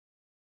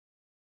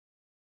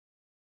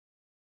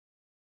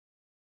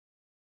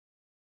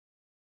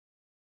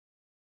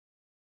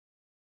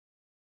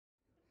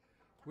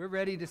We're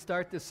ready to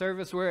start the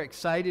service we're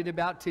excited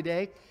about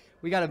today.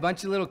 We got a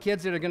bunch of little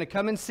kids that are going to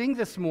come and sing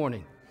this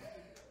morning.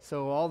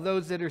 So all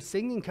those that are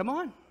singing, come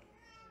on.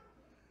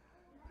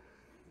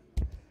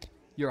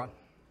 You're on.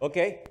 Ok,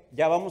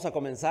 ya vamos a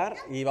comenzar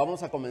y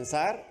vamos a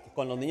comenzar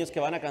con los niños que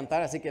van a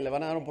cantar, así que le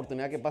van a dar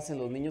oportunidad que pasen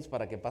los niños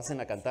para que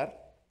pasen a cantar.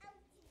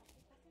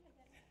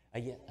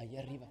 Allá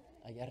arriba,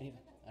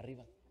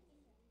 arriba.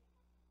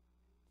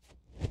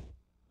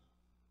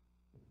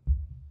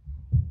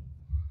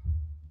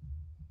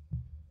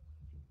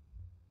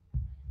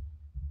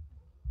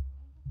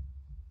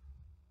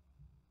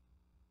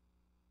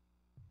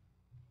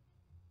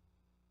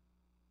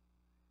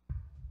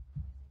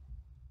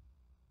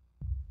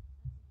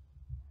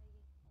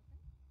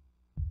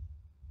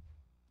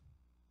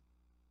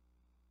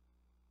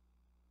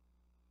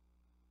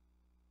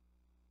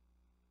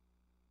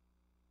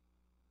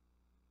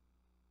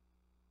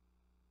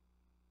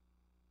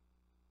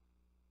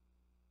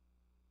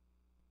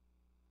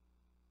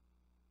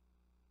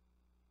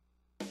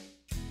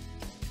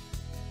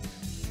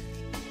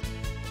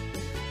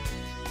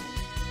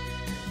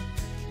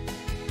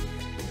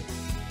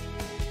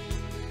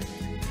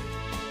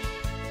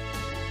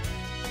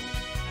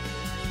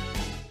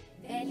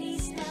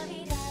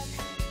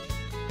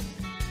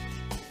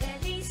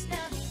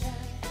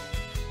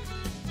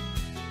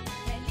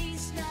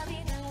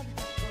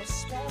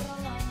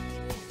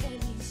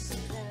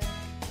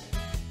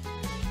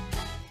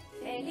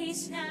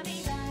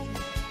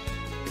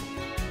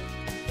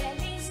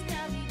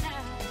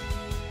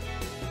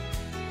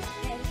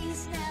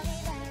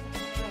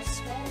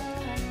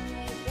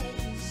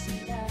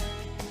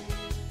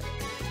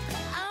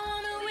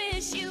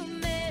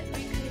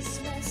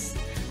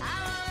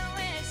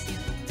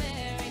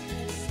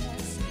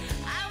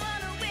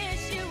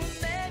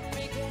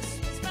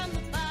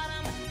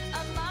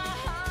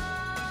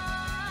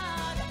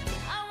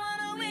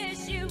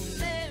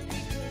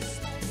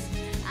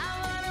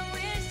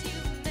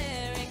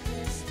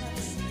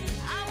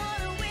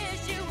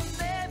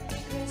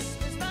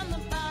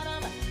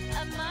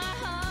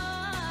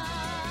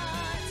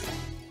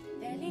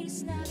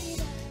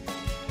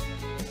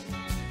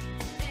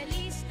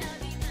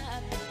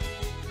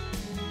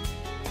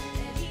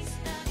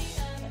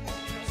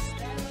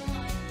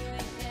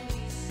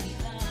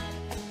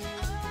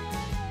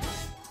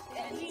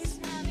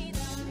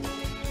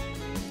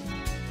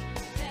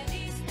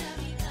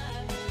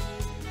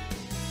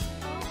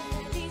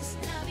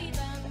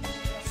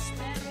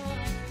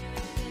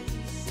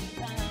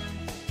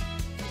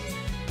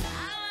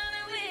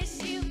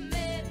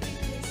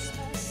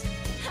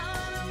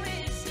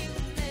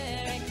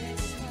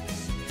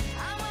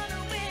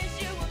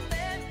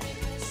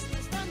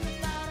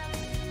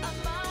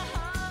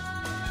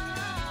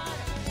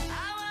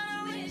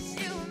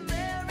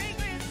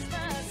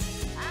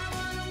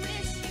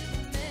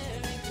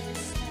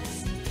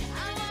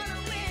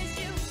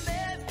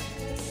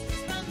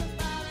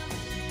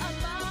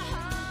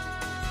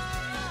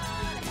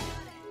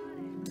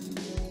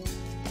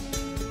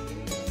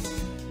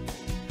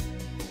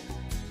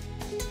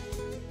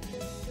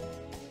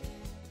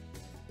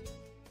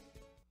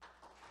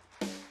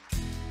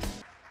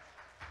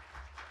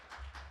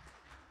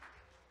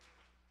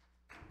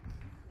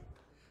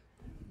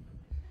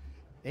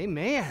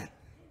 Amen.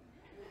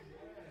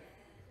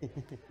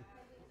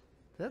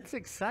 That's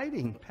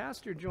exciting.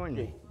 Pastor, join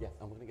me. Yeah,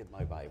 I'm going to get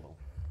my Bible.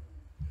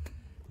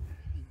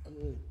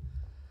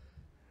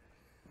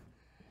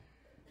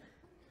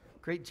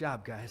 Great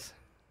job, guys.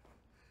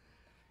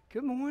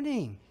 Good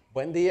morning.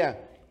 Buen día.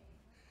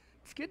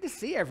 It's good to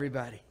see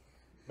everybody.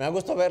 Me da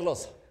gusto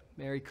verlos.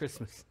 Merry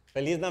Christmas.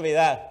 Feliz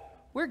Navidad.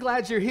 We're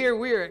glad you're here.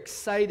 We're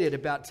excited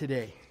about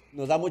today.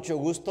 Nos da mucho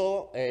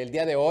gusto el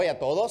día de hoy a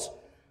todos.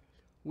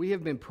 We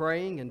have been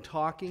praying and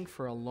talking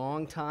for a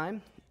long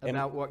time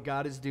about what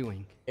God is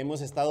doing.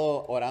 Hemos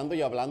estado orando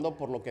y hablando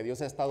por lo que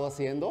Dios ha estado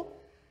haciendo.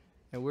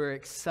 And we're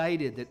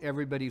excited that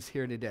everybody's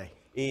here today.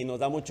 Y nos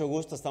da mucho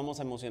gusto, estamos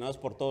emocionados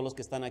por todos los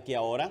que están aquí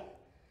ahora.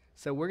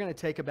 So we're going to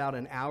take about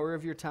an hour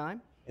of your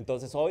time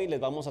Entonces hoy les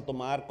vamos a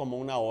tomar como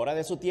una hora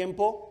de su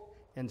tiempo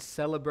and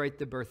celebrate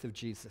the birth of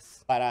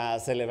Jesus. para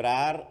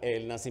celebrar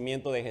el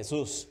nacimiento de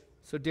Jesús.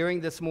 So during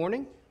this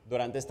morning,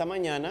 Durante esta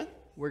mañana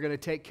we're going to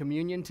take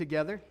communion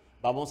together.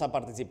 vamos a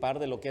participar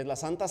de lo que es la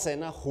Santa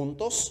Cena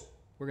juntos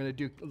We're going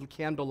to do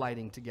candle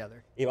lighting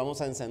together y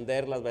vamos a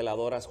encender las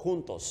veladoras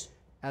juntos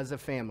as a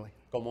family.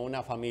 como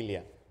una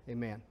familia.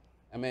 Amen.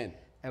 Amén.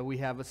 And we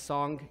have a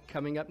song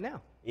coming up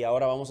now. Y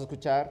ahora vamos a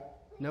escuchar,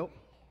 Nope.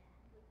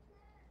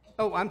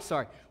 Oh, I'm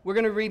sorry. We're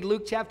going to read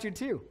Luke chapter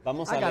 2.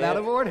 vamos I a got out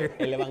of leer order.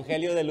 el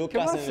Evangelio de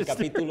Lucas Come on, en el sister.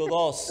 capítulo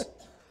 2.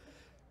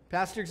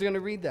 Pastor's going to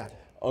read that.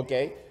 Ok,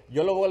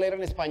 yo lo voy a leer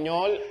en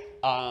español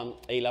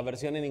y la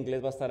versión en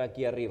inglés va a estar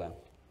aquí arriba.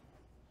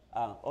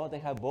 Oh, they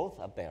have both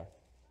up there.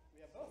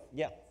 We have both?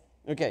 Yeah.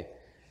 Ok.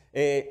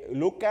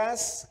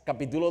 Lucas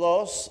capítulo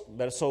 2,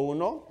 verso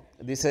 1,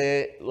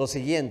 dice lo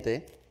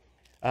siguiente.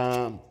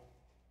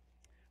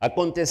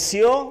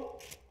 Aconteció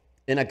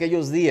en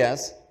aquellos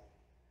días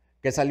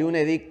que salió un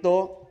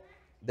edicto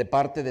de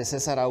parte de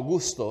César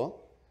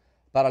Augusto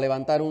para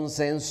levantar un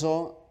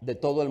censo de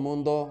todo el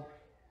mundo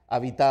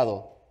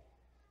habitado.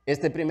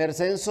 Este primer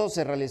censo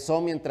se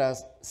realizó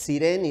mientras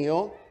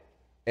Cirenio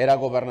era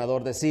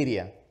gobernador de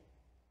Siria.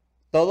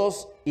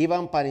 Todos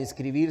iban para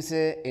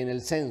inscribirse en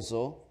el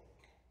censo,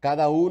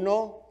 cada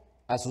uno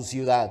a su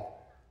ciudad.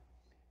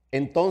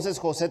 Entonces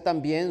José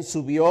también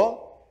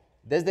subió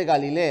desde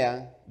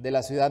Galilea, de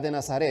la ciudad de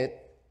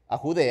Nazaret, a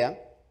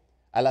Judea,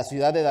 a la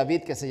ciudad de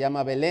David que se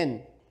llama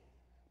Belén,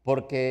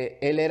 porque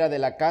él era de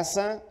la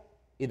casa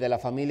y de la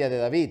familia de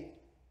David,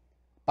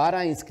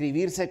 para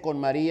inscribirse con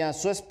María,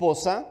 su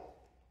esposa,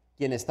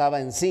 quien estaba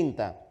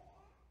encinta.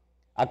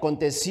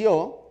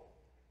 Aconteció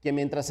que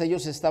mientras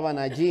ellos estaban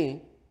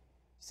allí,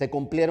 se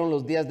cumplieron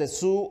los días de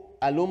su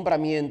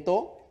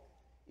alumbramiento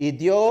y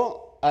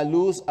dio a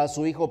luz a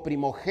su hijo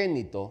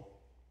primogénito.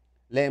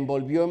 Le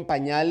envolvió en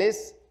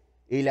pañales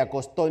y le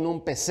acostó en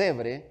un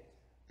pesebre,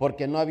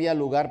 porque no había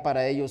lugar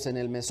para ellos en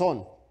el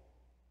mesón.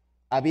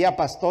 Había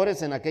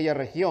pastores en aquella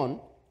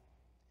región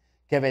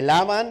que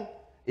velaban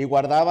y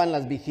guardaban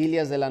las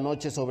vigilias de la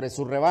noche sobre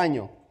su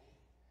rebaño.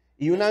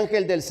 Y un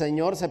ángel del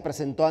Señor se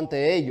presentó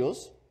ante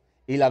ellos,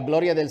 y la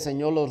gloria del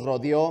Señor los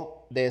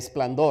rodeó de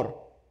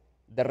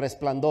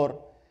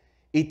resplandor,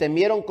 y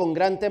temieron con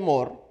gran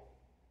temor.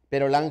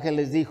 Pero el ángel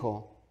les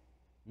dijo: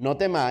 no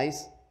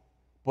temáis,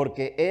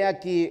 porque he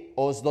aquí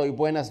os doy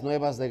buenas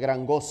nuevas de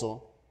gran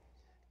gozo,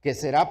 que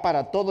será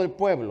para todo el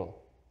pueblo,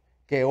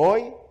 que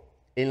hoy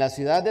en la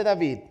ciudad de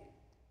David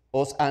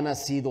os ha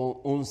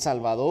nacido un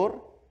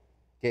Salvador,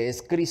 que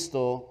es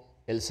Cristo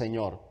el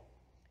Señor.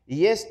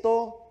 Y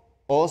esto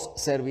os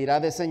servirá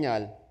de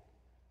señal: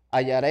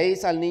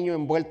 hallaréis al niño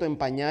envuelto en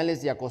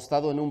pañales y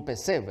acostado en un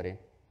pesebre.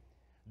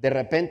 De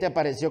repente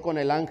apareció con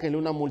el ángel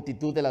una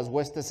multitud de las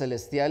huestes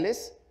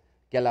celestiales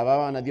que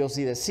alababan a Dios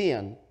y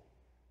decían: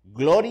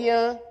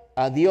 gloria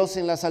a Dios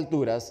en las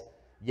alturas,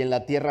 y en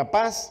la tierra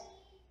paz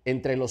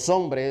entre los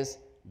hombres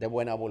de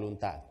buena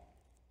voluntad.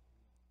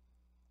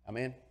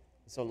 Amén.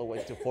 It's all the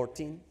way to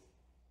 14.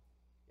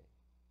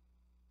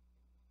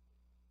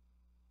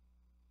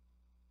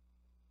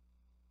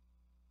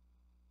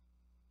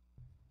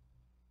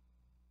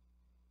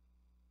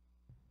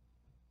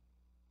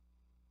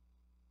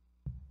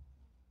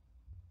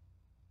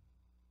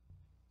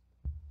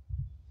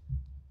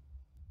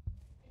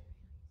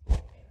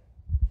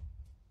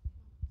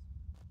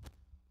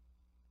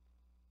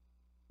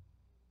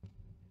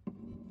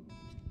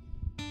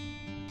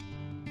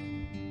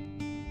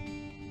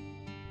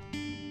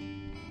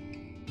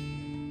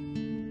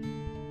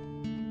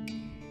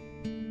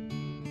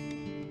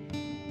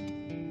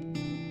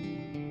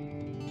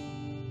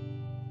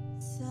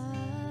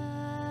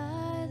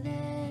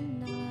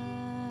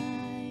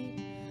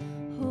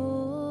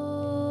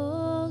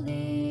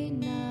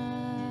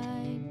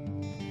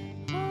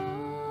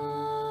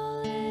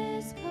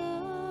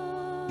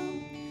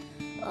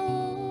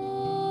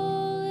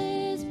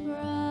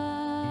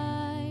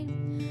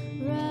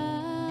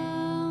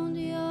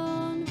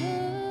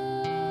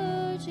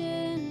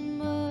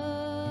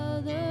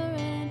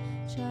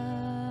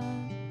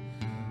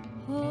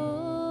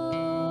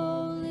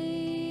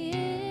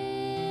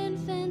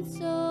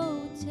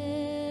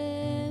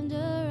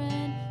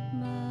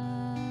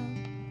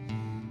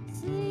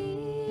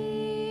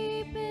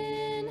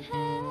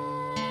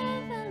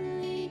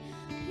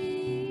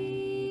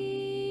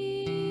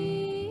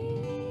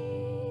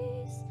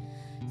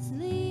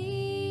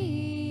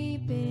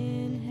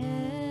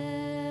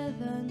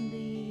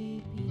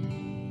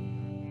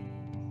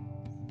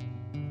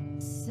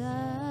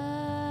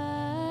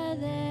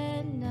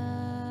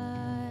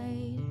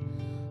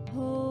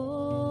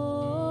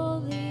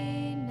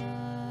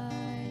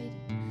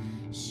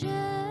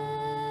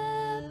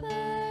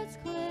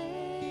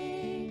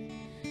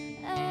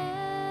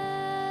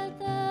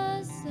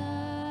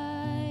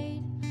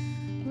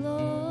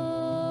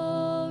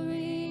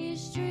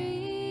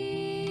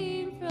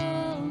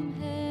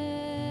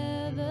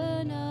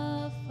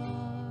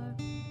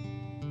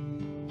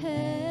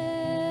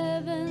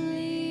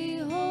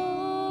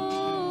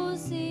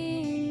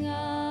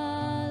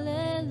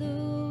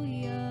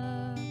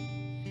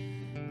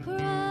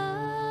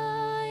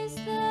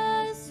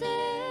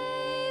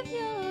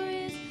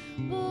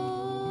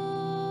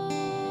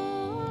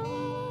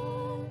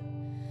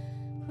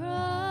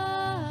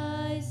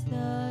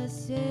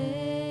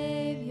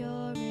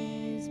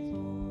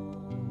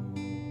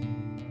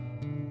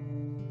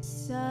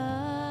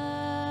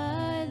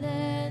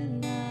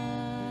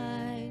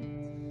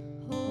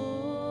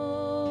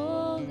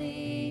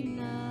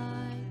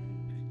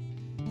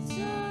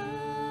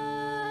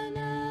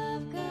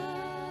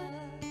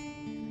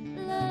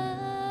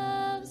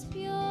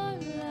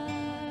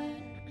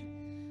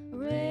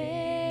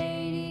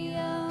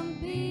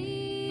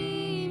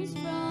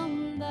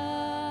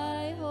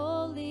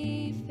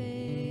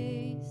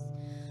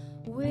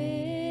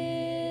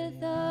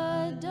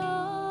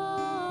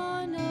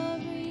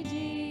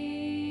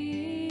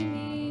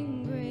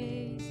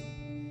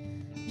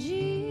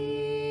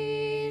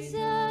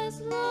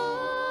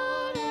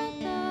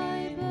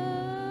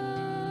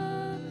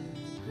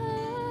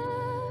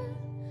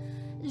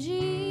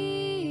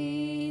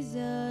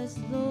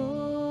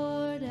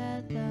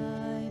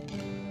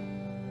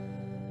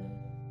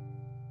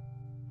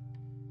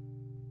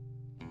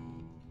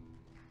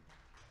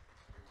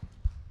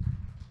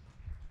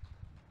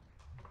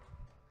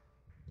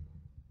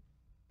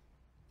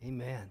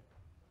 Amen.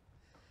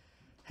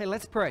 Hey,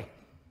 let's pray.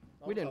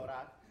 We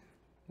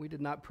did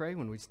not pray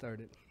when we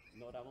started.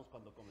 No oramos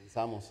cuando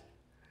comenzamos.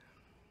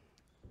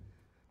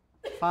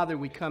 Father,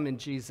 we come in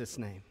Jesus'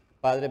 name.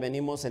 Padre,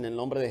 venimos en el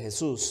nombre de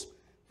Jesús.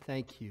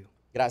 Thank you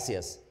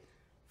Gracias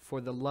for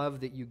the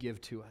love that you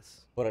give to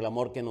us. por el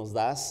amor que nos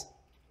das.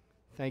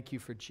 Thank you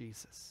for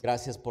Jesus,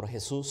 Gracias por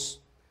Jesús,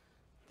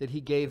 that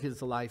he gave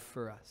his life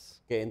for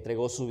us. que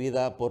entregó su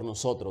vida por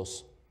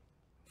nosotros.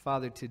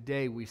 Father,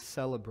 today we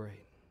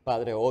celebrate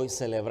Padre, hoy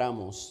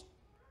celebramos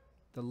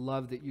the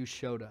love that you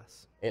showed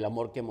us. el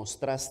amor que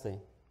mostraste.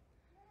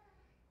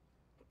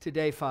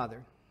 Today,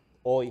 Father,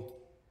 Hoy,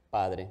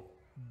 Padre,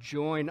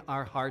 join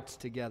our hearts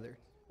together.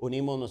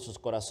 unimos nuestros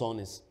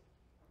corazones.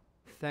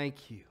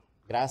 Thank you.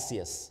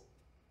 Gracias.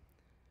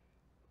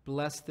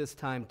 Bless this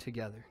time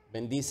together.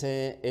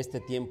 Bendice este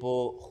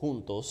tiempo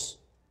juntos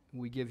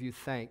We give you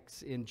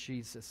thanks in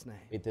Jesus'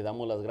 name. y te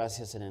damos las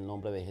gracias en el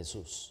nombre de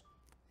Jesús.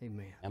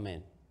 Amen.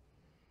 Amén.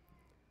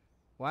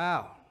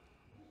 Wow.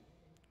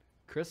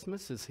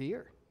 Christmas is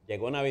here.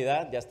 Llegó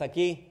Navidad, ya está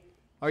aquí.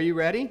 Are you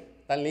ready?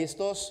 ¿Están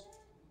listos?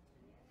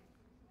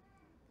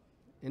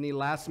 Any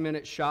last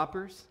minute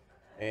shoppers?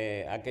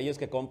 Aquellos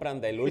que compran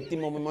del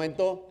último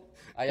momento,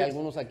 ¿hay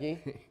algunos aquí?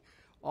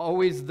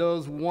 Always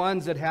those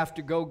ones that have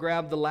to go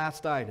grab the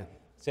last item.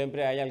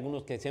 Siempre hay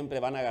algunos que siempre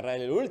van a agarrar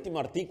el último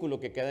artículo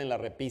que queda en la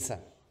repisa.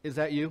 Is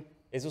that you?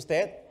 ¿Es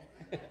usted?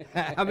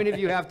 How many of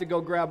you have to go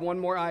grab one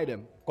more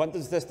item? ¿Cuántos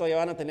de ustedes todavía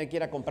van a tener que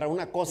ir a comprar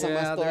una cosa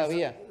más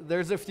todavía?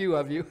 there's a few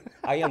of you.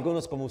 Hay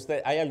algunos como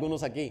usted, hay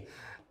algunos aquí.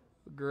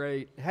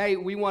 Great. Hey,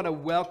 we want to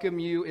welcome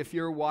you if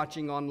you're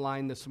watching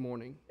online this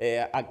morning.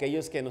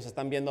 Aquellos que nos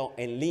están viendo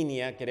en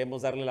línea,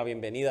 queremos darle la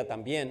bienvenida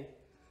también.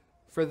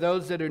 For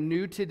those that are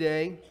new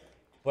today,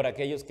 Por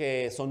aquellos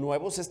que son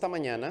nuevos esta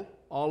mañana,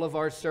 all of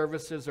our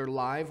services are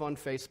live on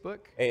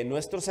Facebook.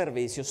 nuestros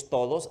servicios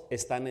todos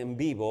están en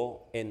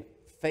vivo en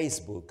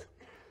Facebook.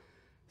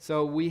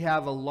 So we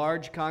have a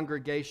large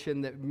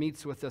congregation that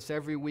meets with us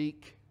every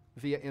week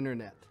via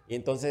internet. Y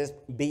entonces,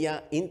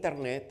 vía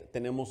internet,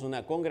 tenemos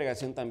una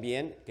congregación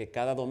también que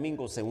cada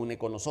domingo se une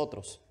con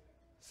nosotros.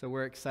 So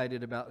we're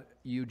excited about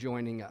you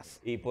joining us.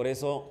 Y por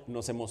eso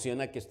nos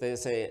emociona que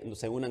ustedes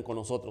se unan con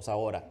nosotros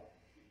ahora.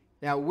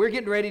 Now, we're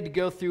getting ready to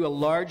go through a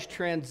large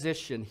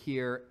transition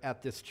here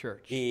at this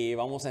church. Y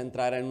vamos a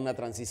entrar en una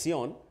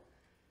transición.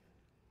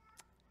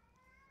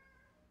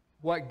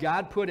 What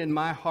God put in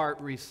my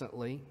heart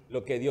recently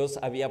Lo que Dios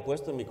había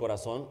puesto en mi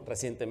corazón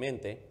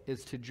recientemente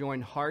is to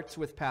join hearts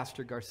with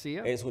Pastor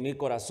Garcia es unir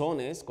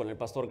corazones con el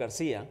pastor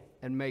García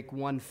and make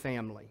one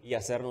family. y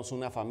hacernos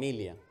una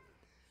familia.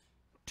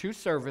 2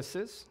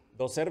 services,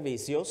 2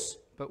 servicios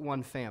but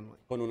one family,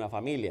 con una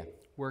familia,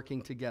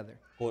 working together.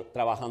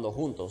 trabajando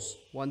juntos.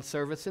 1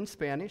 service in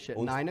Spanish at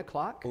Un- 9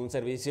 o'clock Un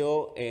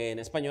servicio en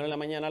español en la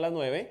mañana a las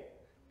 9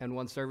 and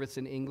 1 service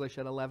in English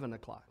at 11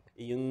 o'clock.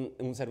 y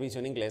un servicio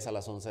en inglés a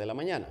las 11 de la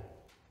mañana.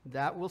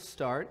 That will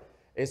start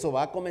Eso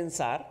va a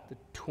comenzar the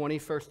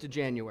 21st of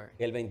January,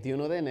 el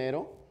 21 de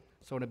enero,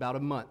 so in about a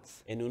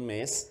month. en un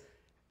mes,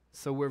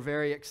 So we're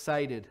very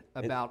excited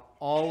about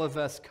all of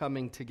us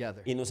coming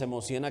together. y nos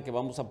emociona que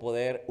vamos a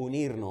poder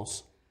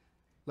unirnos.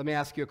 Let me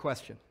ask you a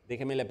question.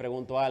 Déjeme le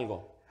pregunto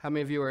algo. How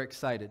many of you are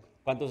excited?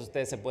 ¿Cuántos de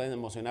ustedes se pueden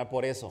emocionar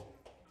por eso?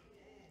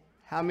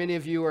 How many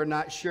of you are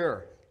not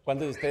sure?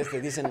 ¿Cuántos de ustedes te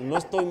dicen, no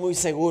estoy muy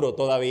seguro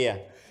todavía?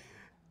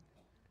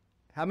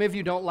 How many of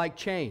you don't like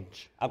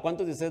change? ¿A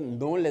cuántos de ustedes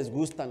no les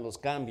gustan los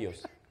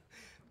cambios?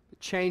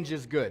 Change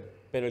is good.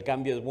 Pero el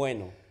cambio es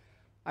bueno.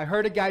 I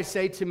heard a guy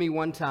say to me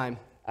one time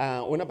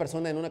Una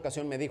persona en una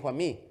ocasión me dijo a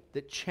mí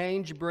that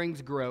change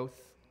brings growth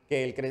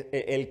que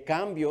el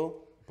cambio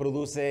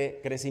produce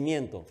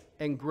crecimiento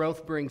and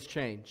growth brings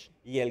change.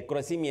 y el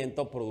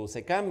crecimiento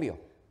produce cambio.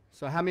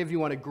 So how many of you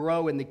want to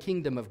grow in the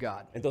kingdom of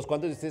God? Entonces,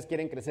 ¿cuántos de ustedes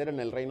quieren crecer en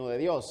el reino de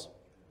Dios?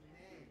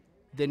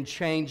 Then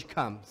change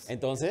comes.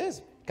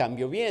 Entonces,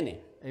 cambio viene.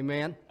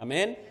 Amen.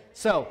 Amén.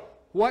 So,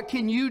 what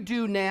can you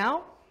do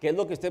now? ¿Qué es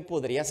lo que usted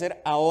podría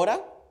hacer ahora?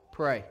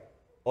 Pray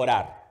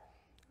Orar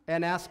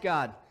and ask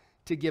God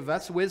to give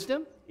us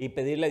wisdom y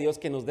pedirle a Dios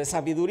que nos dé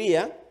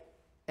sabiduría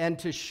and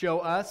to show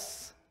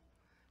us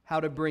how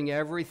to bring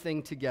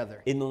everything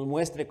together. y nos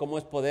muestre cómo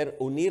es poder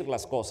unir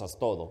las cosas,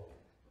 todo.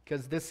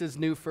 Because this is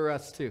new for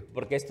us too.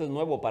 Porque esto es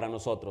nuevo para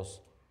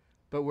nosotros,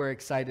 But we're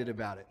excited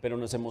about it. pero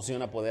nos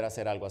emociona poder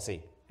hacer algo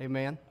así.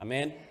 Amen.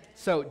 Amén.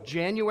 So,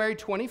 January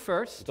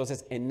 21st,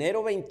 Entonces,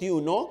 enero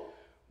 21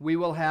 we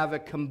will have a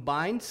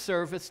combined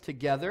service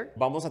together.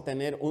 vamos a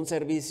tener un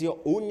servicio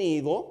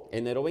unido,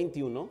 enero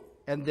 21,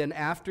 And then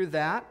after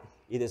that,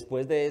 y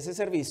después de ese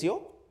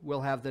servicio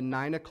we'll have the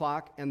 9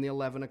 o'clock and the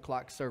 11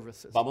 o'clock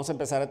services. vamos a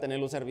empezar a tener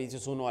los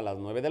servicios, uno a las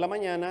 9 de la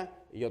mañana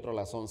y otro a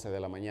las 11 de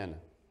la mañana.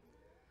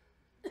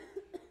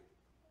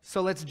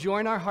 So let's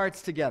join our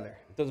hearts together.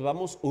 Entonces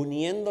vamos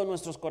uniendo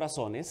nuestros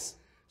corazones.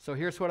 So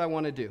here's what I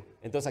want to do.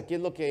 Entonces aquí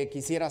es lo que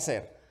quisiera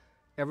hacer.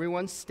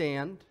 Everyone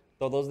stand,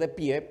 Todos de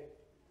pie.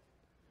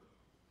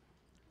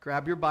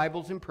 grab your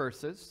Bibles and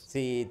purses.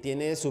 Si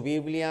tiene su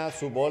Biblia,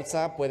 su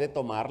bolsa, puede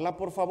tomarla,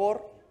 por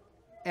favor.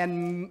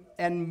 and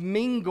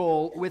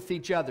mingle with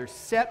each other,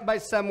 set by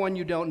someone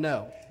you don't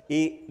know.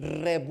 Y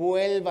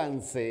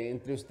revuélvanse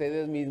entre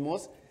ustedes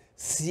mismos,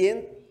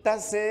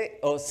 siéntase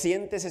o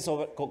siéntese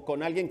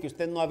con alguien que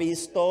usted no ha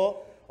visto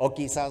o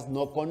quizás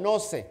no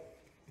conoce.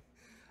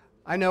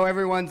 I know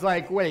everyone's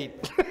like, wait.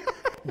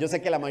 Yo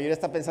sé que la mayoría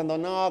está pensando,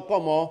 no,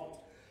 ¿cómo?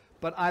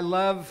 But I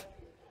love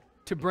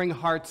to bring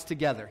hearts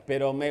together.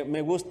 Pero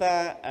me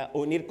gusta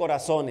unir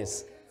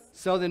corazones.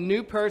 So the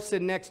new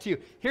person next to you,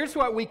 here's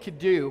what we could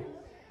do.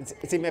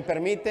 Si me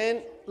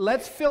permiten,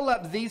 Let's fill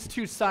up these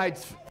two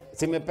sides.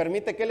 si me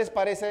permite, ¿qué les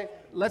parece?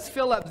 Let's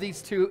fill up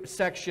these two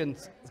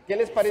sections. ¿Qué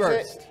les parece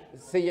First.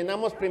 si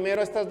llenamos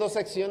primero estas dos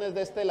secciones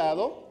de este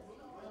lado?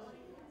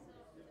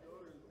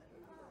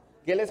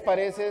 ¿Qué les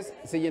parece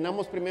si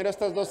llenamos primero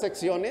estas dos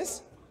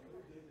secciones?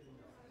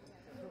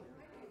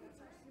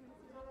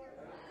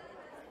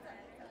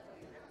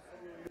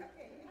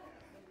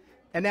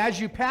 And as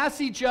you pass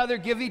each other,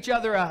 give each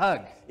other a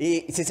hug.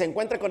 Y si se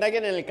encuentra con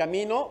alguien en el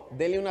camino,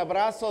 dele un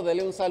abrazo,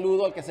 dele un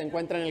saludo al que se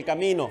encuentra en el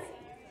camino.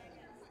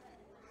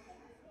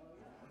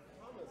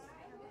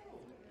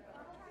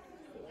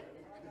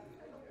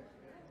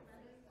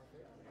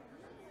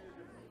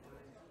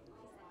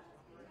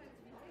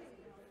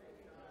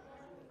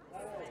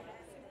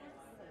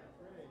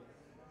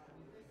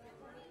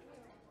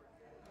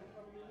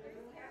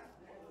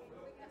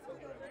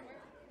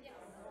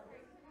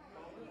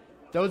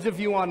 Those of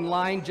you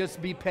online,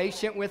 just be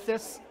patient with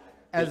us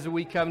as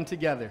we come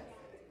together.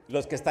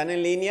 Los que están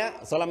en línea,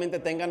 solamente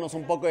ténganos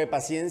un poco de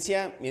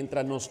paciencia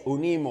mientras nos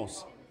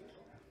unimos.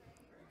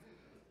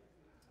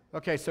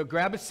 Okay, so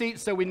grab a seat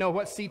so we know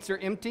what seats are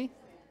empty.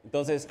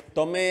 Entonces,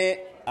 tome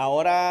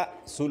ahora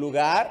su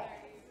lugar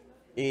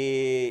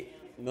y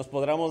nos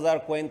podremos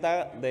dar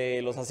cuenta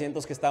de los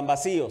asientos que están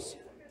vacíos.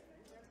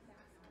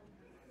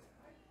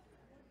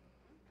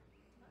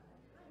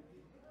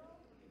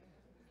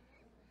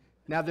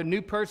 Now, the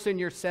new person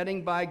you're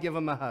sitting by, give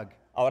them a hug.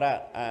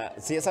 Ahora,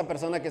 si esa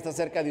persona que está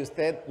cerca de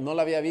usted no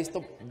la había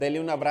visto, dele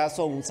un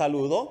abrazo, un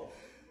saludo.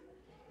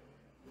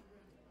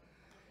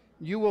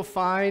 You will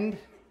find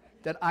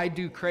that I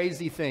do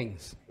crazy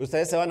things.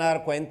 Ustedes se van a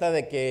dar cuenta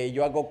de que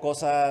yo hago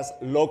cosas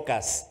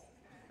locas.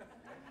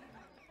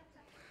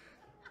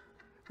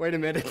 Wait a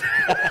minute.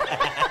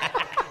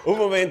 Un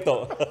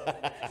momento.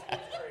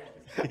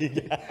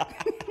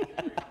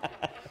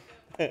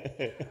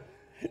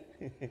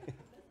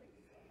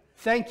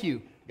 Thank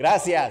you.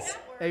 Gracias.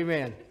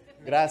 Amen.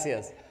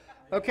 Gracias.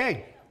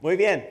 Okay, Muy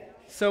bien.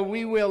 so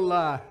we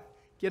will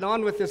get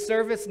on with the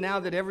service now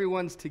that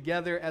everyone's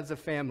together as a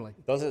family.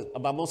 Entonces,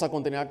 vamos a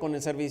continuar con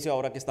el servicio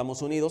ahora que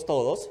estamos unidos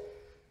todos.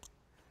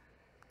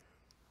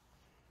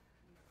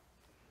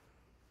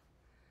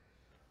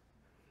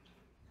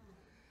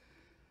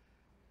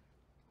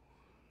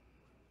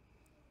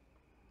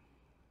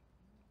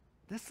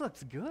 This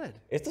looks good.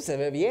 Esto se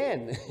ve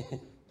bien.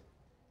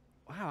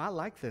 Wow, I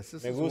like this.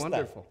 This Me is gusta.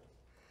 wonderful.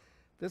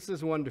 This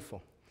is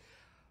wonderful.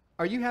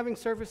 Are you having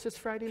service this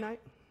Friday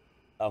night?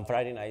 On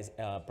Friday night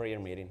prayer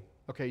meeting.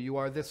 Okay, you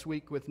are this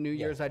week with New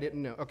Year's. I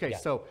didn't know. Okay, Yeah.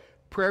 so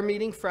prayer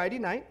meeting Friday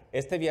night.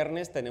 Este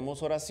viernes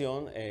tenemos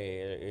oración,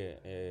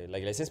 la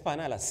iglesia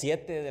hispana, a las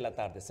 7 de la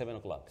tarde, 7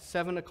 o'clock.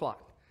 7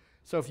 o'clock.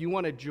 So if you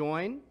want to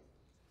join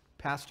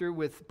Pastor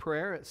with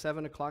prayer at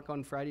 7 o'clock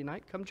on Friday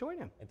night, come join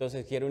him.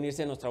 Entonces, quiere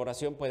unirse a nuestra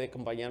oración, puede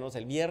acompañarnos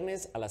el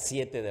viernes a las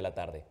 7 de la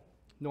tarde.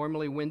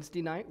 Normally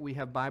Wednesday night we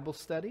have Bible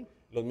study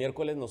Los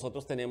miércoles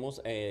nosotros tenemos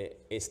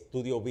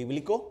estudio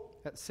bíblico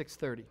at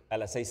 6:30. a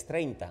las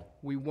 6:30.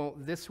 We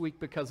won't this week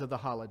because of the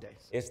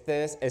holidays.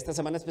 Esta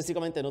semana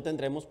específicamente no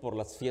tendremos por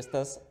las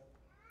fiestas.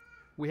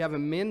 We have a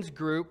men's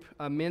group,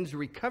 a men's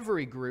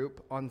recovery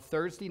group on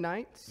Thursday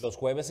nights Los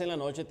jueves en la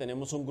noche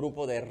tenemos un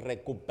grupo de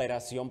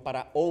recuperación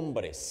para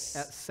hombres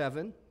at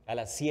 7, a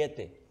las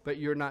 7. but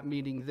you're not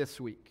meeting this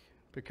week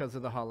because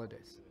of the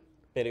holidays.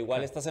 Pero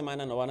igual esta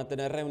semana no van a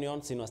tener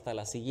reunión sino hasta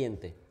la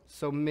siguiente.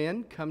 So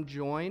men, come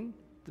join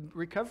the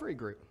recovery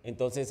group.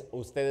 Entonces,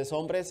 ustedes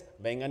hombres,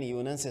 vengan y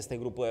únanse a este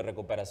grupo de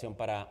recuperación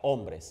para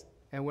hombres.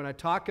 And when I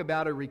talk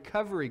about a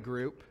recovery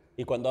group,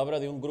 Y cuando hablo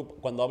de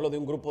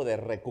un grupo de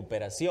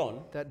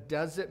recuperación, that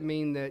doesn't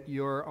mean that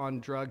you're on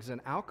drugs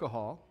and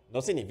alcohol.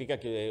 no significa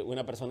que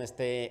una persona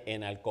esté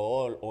en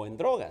alcohol o en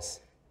drogas.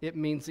 It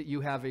means that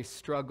you have a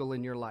struggle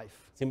in your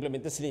life.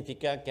 Simplemente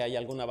significa que hay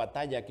alguna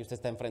batalla que usted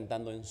está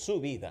enfrentando en su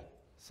vida.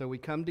 So we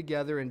come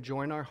together and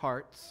join our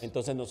hearts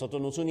Entonces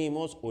nosotros nos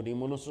unimos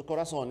nuestros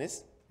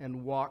corazones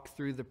and walk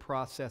through the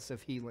process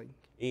of healing.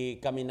 y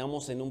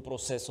caminamos en un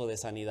proceso de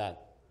sanidad.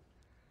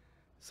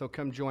 So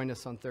come join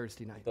us on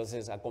Thursday night.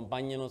 Entonces,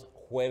 acompáñenos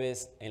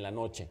jueves en la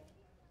noche.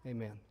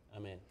 Amen.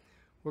 Amén.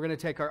 We're going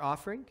to take our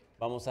offering.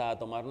 Vamos a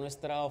tomar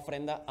nuestra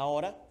ofrenda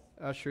ahora.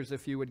 Ushers,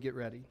 if you would get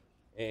ready.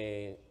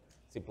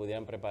 Si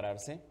pudieran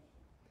prepararse.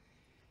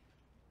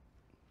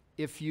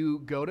 If you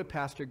go to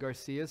Pastor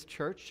Garcia's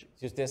church,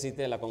 Si usted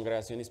asiste a la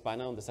congregación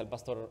hispana donde está el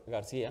pastor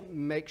García,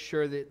 make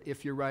sure that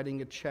if you're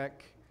writing a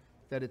check,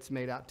 that it's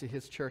made out to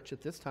his church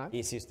at this time.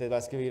 Y si usted va a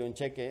escribir un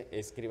cheque,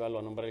 escríbalo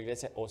a nombre de la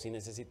iglesia. O si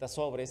necesita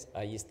sobres,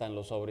 ahí están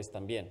los sobres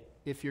también.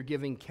 If you're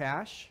giving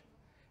cash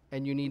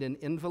and you need an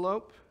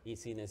envelope, Y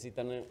si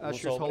necesitan un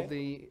ushers hold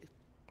sobre,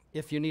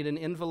 if you need an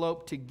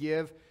envelope to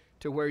give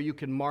to where you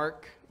can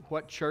mark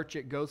what church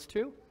it goes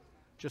to,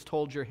 just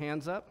hold your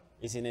hands up.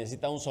 y si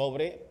necesita un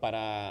sobre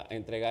para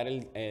entregar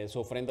su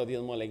ofrenda o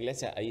diezmo a la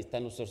iglesia, ahí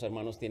están nuestros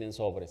hermanos, tienen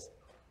sobres.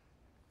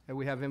 And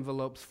we have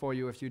envelopes for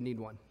you if you need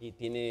one. Y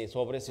tiene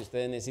sobres, si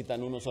ustedes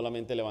necesitan uno,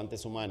 solamente levante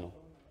su mano.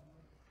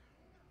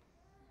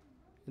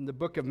 In the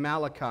book of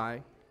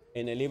Malachi,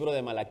 En el libro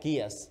de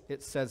Malaquías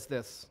it says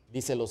this: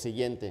 dice lo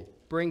siguiente: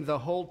 bring the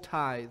whole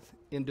tithe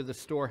into the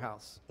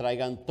storehouse,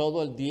 traigan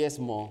todo el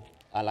diezmo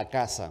a la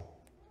casa,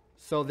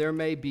 so there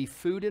may be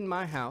food in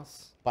my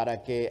house, para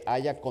que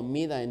haya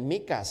comida en mi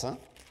casa,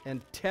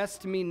 and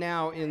test me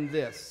now in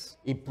this,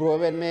 y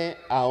pruébenme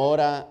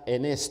ahora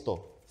en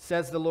esto,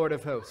 says the Lord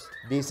of hosts.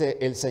 dice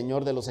el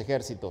Señor de los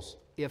ejércitos.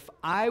 If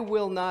I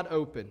will not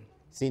open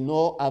Si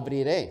no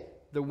abriré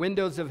the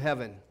windows of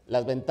heaven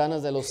las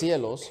ventanas de los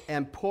cielos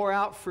and pour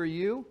out for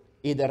you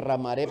y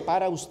derramaré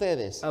para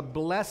ustedes a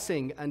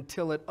blessing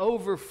until it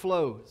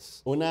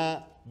overflows.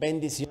 una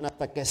bendición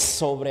hasta que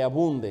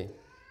sobreabunde.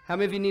 How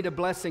many of you need a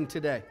blessing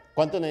today?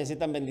 ¿Cuántos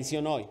necesitan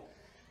bendición hoy?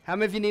 How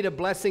many of you need a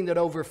blessing that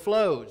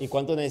overflows? ¿Y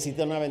cuántos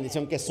necesitan una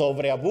bendición que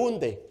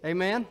sobreabunde?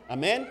 Amen?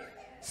 Amén.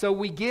 So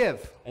we give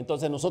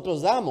Entonces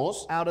nosotros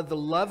damos out of the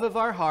love of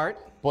our heart.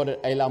 por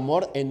el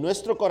amor en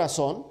nuestro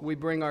corazón. We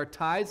bring our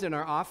tithes and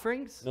our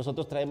offerings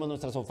Nosotros traemos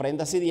nuestras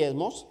ofrendas y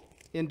diezmos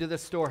into the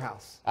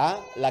storehouse. a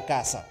la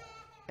casa.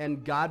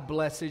 And God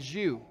blesses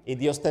you Y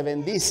Dios te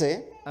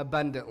bendice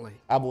abundantly.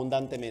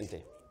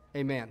 abundantemente.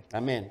 Amen.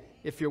 Amén.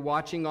 If you're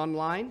watching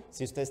online,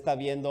 Si usted está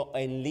viendo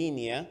en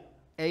línea,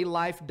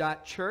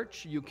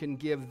 alife.church, you can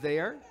give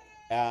there.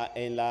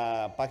 en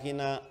la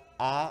página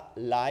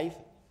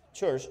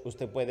alife.church,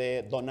 usted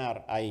puede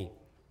donar ahí.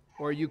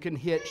 Or you can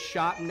hit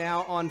shop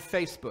now on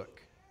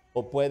Facebook.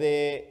 O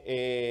puede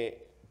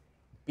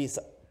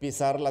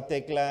pisar la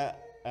tecla,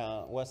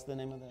 what's the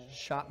name of that?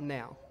 Shop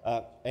now.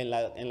 En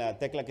la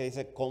tecla que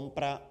dice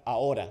compra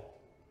ahora.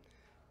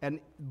 And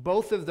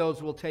both of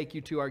those will take you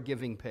to our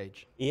giving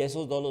page. Y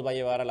esos dos los va a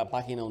llevar a la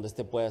página donde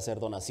usted puede hacer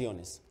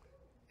donaciones.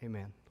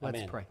 Amen. Let's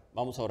Amén. pray.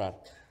 Vamos a orar.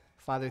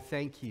 Father,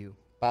 thank you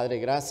Padre,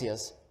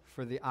 gracias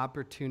for the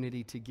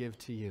opportunity to give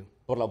to you.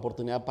 por la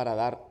oportunidad para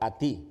dar a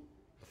ti.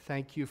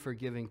 Thank you for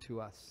giving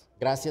to us,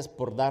 Gracias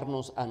por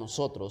darnos a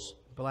nosotros,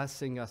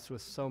 blessing us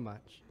with so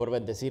much por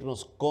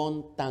bendecirnos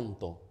con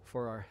tanto,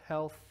 for our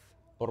health,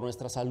 por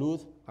nuestra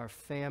salud, our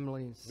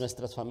families,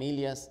 nuestras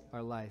familias,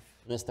 our life,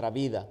 nuestra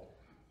vida,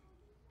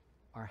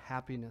 our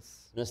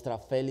happiness, nuestra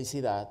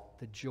felicidad,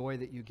 the joy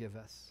that you give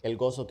us. el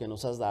gozo que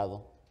nos has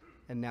dado.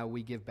 And now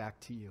we give back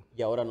to you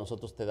Y ahora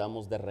nosotros te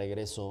damos de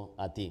regreso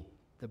a ti.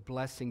 the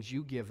blessings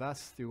you give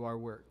us through our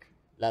work.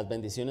 Las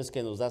bendiciones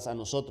que nos das a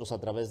nosotros a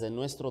través de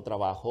nuestro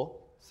trabajo,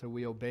 So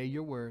we obey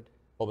your word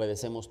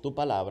obedecemos tu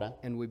palabra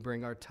and we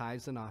bring our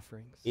tithes and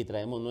offerings y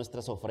traemos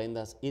nuestras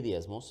ofrendas y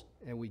diezmos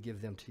and we give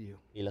them to you.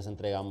 y las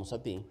entregamos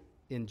a ti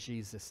In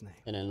Jesus' name,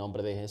 en el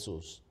nombre de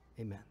Jesús.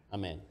 amen.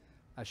 Amén.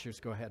 Ushers,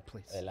 go ahead,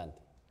 please. Adelante.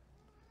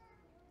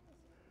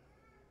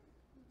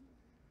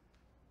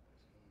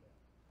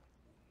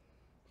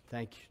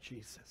 Thank you,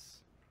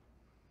 Jesus.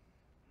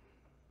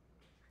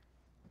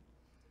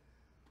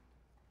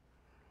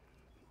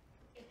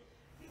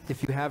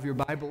 If you have your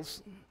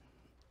Bibles,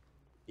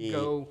 Y,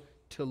 go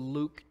to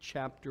Luke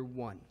chapter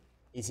 1.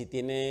 y si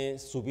tiene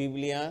su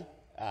Biblia,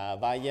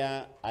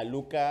 vaya a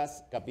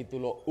Lucas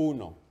capítulo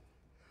 1.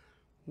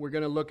 We're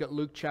going to look at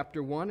Luke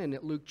chapter 1 and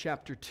at Luke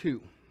chapter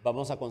 2.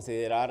 Vamos a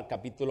considerar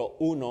capítulo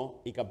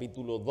 1 y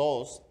capítulo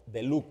 2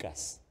 de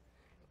Lucas.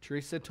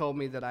 Teresa told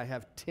me that I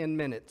have 10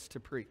 minutes to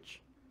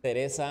preach.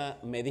 Teresa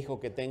me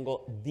dijo que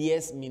tengo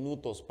 10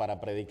 minutos para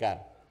predicar.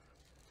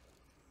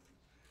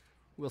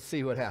 We'll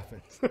see what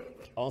happens.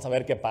 Vamos a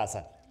ver qué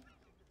pasa.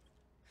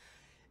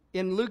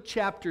 In Luke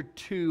chapter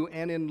 2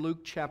 and in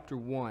Luke chapter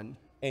 1,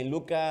 En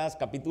Lucas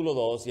capítulo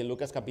 2 y en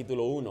Lucas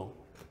capítulo 1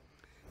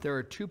 there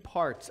are two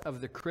parts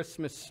of the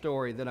Christmas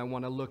story that I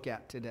want to look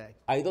at today.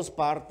 hay dos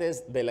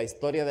partes de la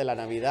historia de la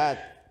Navidad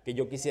que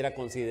yo quisiera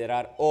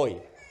considerar hoy.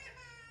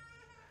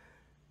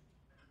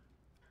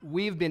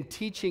 We've been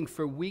teaching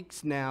for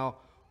weeks now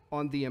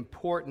on the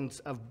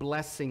importance of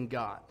blessing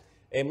God.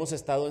 Hemos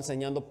estado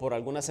enseñando por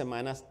algunas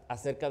semanas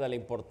acerca de la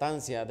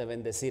importancia de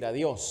bendecir a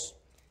Dios,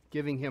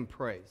 Giving him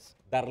praise.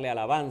 darle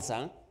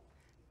alabanza.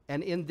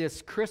 And in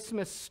this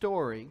Christmas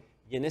story,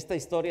 Y en esta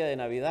historia de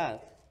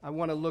Navidad I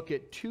want to look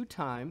at two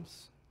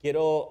times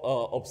quiero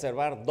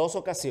observar dos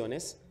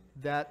ocasiones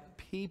that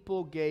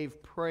people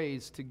gave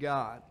praise to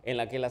God en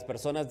la que las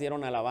personas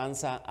dieron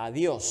alabanza a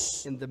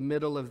Dios in the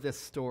middle of this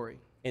story.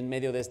 en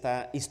medio de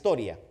esta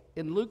historia.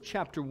 In Luke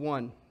chapter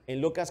 1,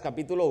 En Lucas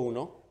capítulo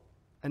 1,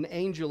 an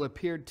angel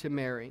appeared to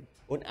Mary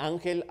un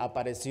ángel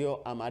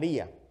apareció a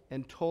María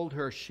and told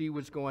her she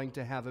was going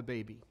to have a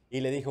baby y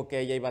le dijo que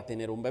ella iba a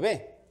tener un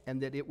bebé and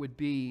that it would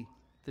be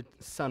the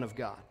Son of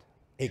God.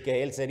 y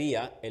que él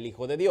sería el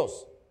Hijo de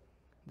Dios,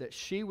 that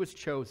she was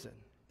chosen.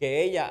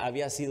 que ella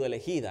había sido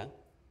elegida.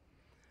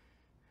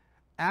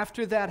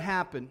 After that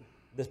happened,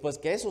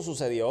 Después que eso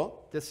sucedió,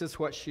 this is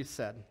what she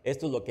said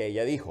esto es lo que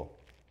ella dijo.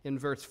 in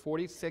verse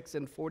 46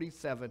 and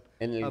 47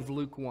 of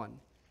Luke 1.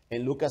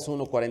 En Lucas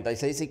 1,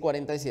 46 y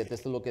 47,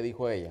 esto es lo que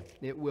dijo ella.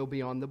 It will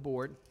be on the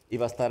board. Y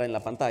va a estar en la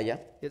pantalla.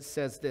 It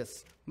says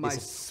this, my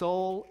Dice-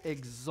 soul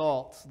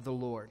exalts the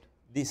Lord,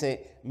 Dice,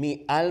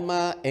 mi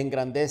alma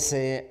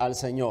engrandece al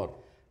Señor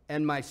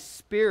and my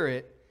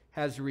spirit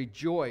has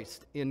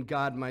rejoiced in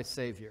God my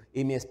Savior.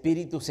 y mi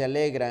espíritu se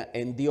alegra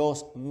en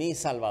Dios mi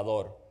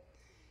Salvador.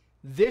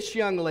 This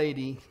young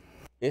lady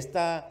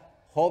Esta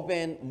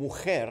joven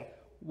mujer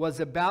was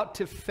about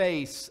to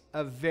face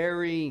a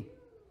very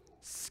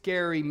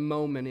scary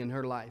moment in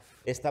her life.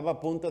 estaba a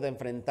punto de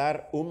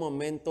enfrentar un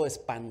momento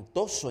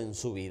espantoso en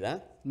su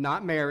vida.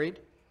 Not married,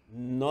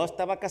 No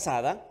estaba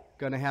casada,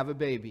 going to have a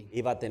baby.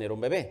 iba a tener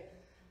un bebé.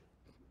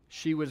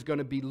 She was going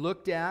to be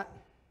looked at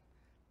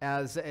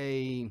as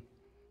a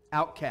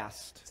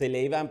outcast. Se le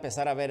iba a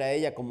empezar a ver a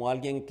ella como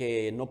alguien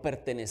que no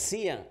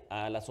pertenecía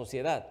a la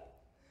sociedad.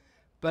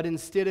 But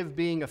instead of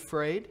being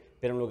afraid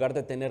Pero en lugar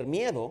de tener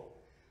miedo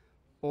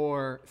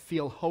or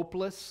feel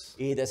hopeless,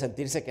 y de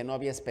sentirse que no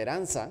había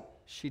esperanza,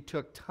 she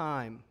took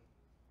time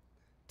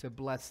to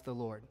bless the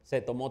Lord, se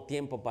tomó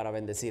tiempo para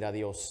bendecir a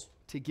Dios,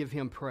 to give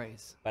him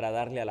praise, para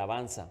darle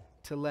alabanza,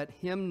 to let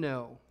him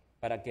know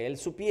para que él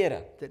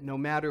supiera that no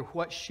matter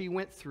what she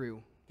went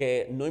through,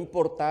 que no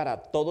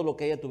importara todo lo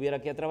que ella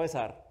tuviera que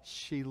atravesar,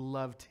 she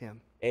loved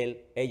him.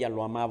 ella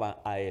lo amaba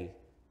a él.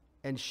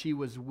 And she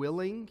was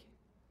willing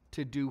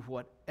to do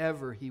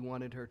whatever he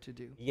wanted her to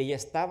do. Y ella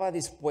estaba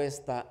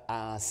dispuesta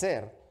a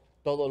hacer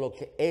todo lo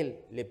que él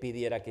le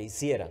pidiera que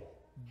hiciera.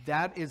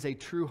 That is a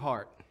true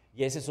heart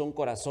Y ese es un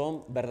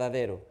corazón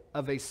verdadero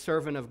of a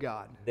servant of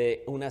God.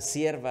 de una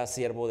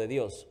siervo de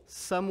Dios.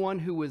 Someone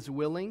who is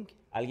willing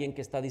Alguien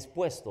que está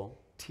dispuesto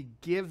to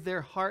give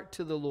their heart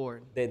to the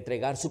Lord de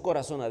entregar su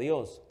corazón a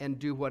Dios and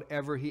do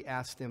whatever he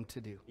asked them to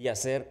do. y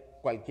hacer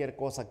cualquier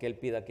cosa que él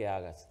pida que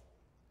hagas.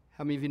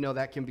 How many of you know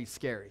that can be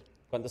scary?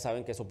 ¿Cuántos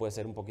saben que eso puede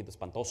ser un poquito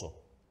espantoso?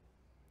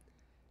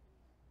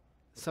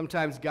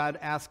 Sometimes God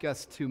asks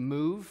us to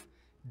move,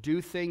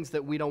 do things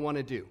that we don't want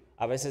to do.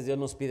 A veces Dios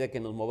nos pide que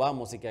nos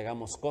movamos y que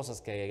hagamos cosas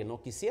que no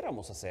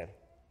quisiéramos hacer.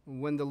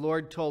 When the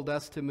Lord told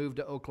us to move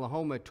to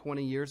Oklahoma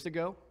 20 years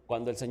ago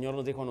Cuando el Señor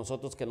nos dijo a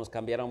nosotros que nos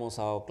cambiáramos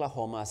a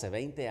Oklahoma hace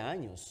 20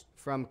 años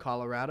from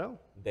Colorado,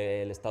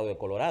 del estado de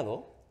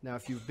Colorado, now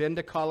if you've been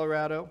to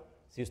Colorado,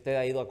 si usted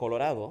ha ido a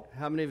Colorado,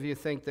 how many of you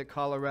think that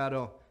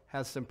Colorado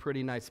has some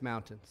pretty nice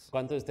mountains?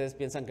 ¿cuántos de ustedes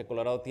piensan que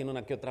Colorado tiene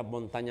una que otra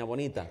montaña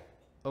bonita?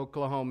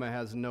 Oklahoma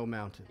has no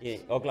mountains. Y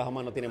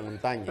Oklahoma no tiene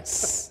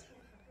montañas.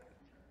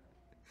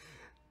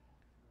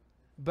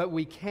 But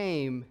we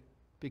came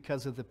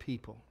because of the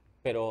people.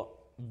 Pero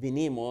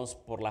vinimos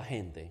por la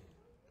gente.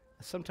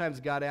 Sometimes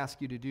God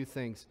asks you to do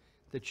things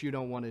that you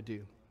don't want to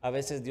do. A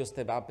veces Dios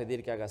te va a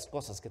pedir que hagas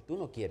cosas que tú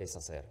no quieres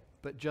hacer.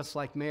 But just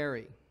like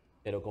Mary,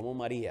 Pero como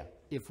María,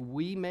 if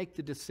we make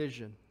the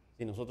decision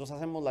si nosotros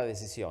hacemos la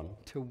decisión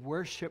to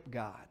worship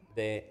God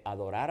de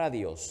adorar a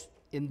Dios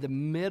in the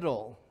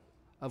middle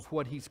of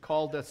what He's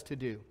called us to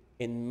do,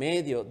 en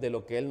medio de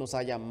lo que Él nos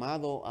ha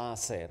llamado a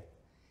hacer,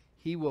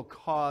 He will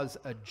cause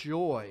a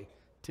joy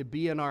to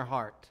be in our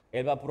heart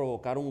Él va a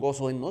provocar un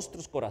gozo en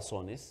nuestros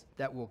corazones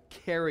that will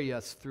carry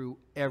us through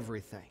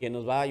everything. que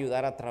nos va a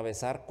ayudar a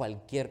atravesar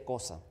cualquier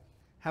cosa.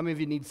 How many of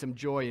you need some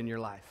joy in your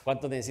life?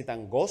 ¿Cuántos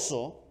necesitan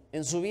gozo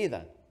en su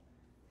vida?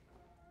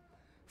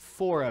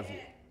 4 of you.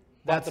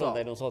 That's 4 all.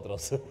 de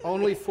nosotros.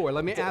 Only 4.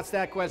 Let me ask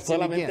that question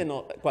Solamente again.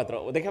 no,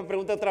 4. Déjame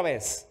preguntar otra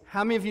vez.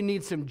 How many of you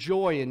need some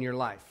joy in your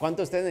life?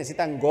 ¿Cuántos de ustedes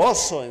necesitan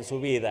gozo en su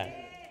vida?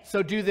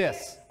 So do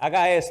this.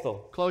 Haga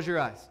esto. Close your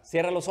eyes.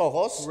 Cierra los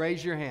ojos.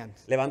 Raise your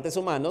hands. Levante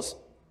sus manos.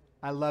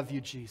 I love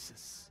you,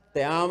 Jesus.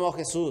 Te amo,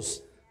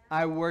 Jesús.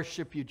 I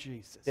worship you,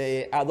 Jesus.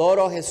 Te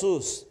adoro,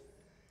 Jesús.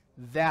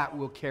 That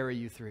will carry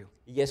you through.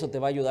 Y eso te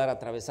va a ayudar a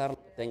atravesar lo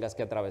que tengas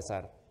que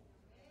atravesar.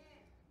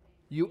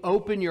 You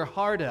open your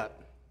heart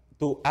up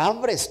Tú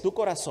abres tu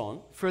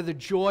corazón for the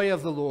joy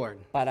of the Lord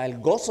para el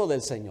gozo del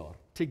Señor,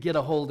 to get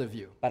a hold of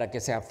you. para que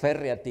se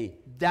aferre a ti.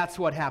 That's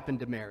what happened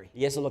to Mary.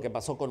 Y eso es lo que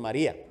pasó con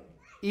María.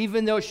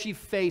 Even though she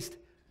faced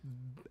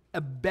a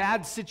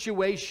bad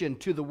situation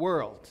to the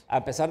world,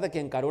 A pesar de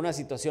que encaró una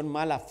situación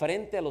mala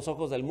frente a los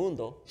ojos del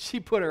mundo, she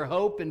put her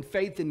hope and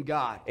faith in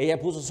God, ella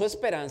puso su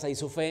esperanza y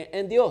su fe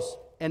en Dios.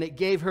 and it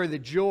gave her the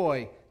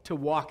joy to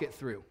walk it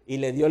through. Y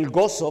le dio el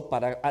gozo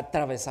para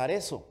atravesar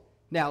eso.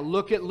 Now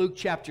look at Luke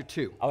chapter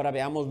 2 Ahora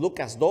veamos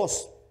Lucas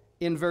 2,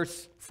 in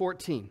verse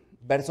 14.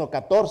 verso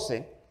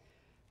 14.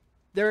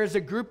 There is a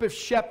group of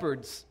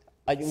shepherds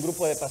Hay un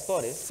grupo de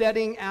pastores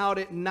setting out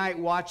at night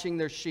watching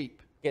their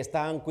sheep. que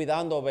están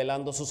cuidando o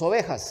velando sus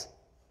ovejas.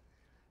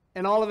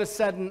 And all of a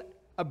sudden,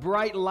 a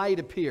bright light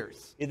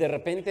appears. Y de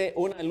repente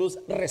una luz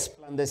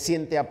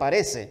resplandeciente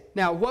aparece.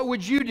 Now, what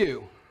would you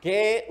do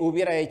 ¿Qué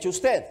hubiera hecho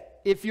usted?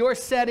 if you're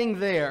sitting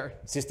there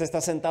Si usted está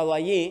sentado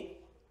allí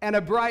and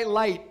a bright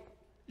light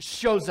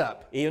shows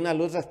up. Y una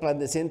luz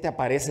resplandeciente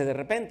aparece de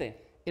repente.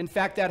 In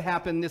fact, that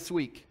happened this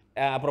week.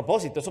 A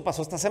propósito, eso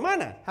pasó esta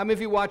semana. How many of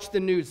you watched the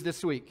news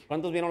this week?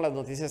 ¿Cuántos vieron las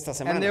noticias esta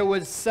And there semana?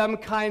 was some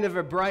kind of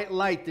a bright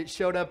light that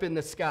showed up in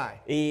the sky.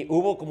 Y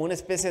hubo como una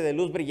especie de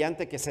luz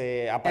brillante que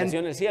se apareció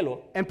en el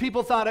cielo. And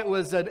people thought it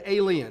was an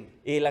alien.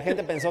 Y la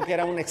gente pensó que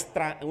era un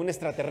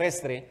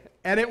extraterrestre.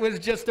 And it was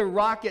just a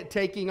rocket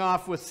taking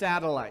off with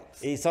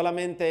satellites. Y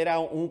solamente era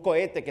un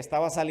cohete que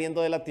estaba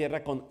saliendo de la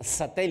Tierra con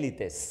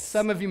satélites.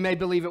 Some of you may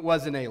believe it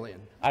was an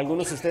alien.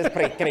 Algunos de ustedes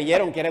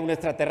creyeron que era un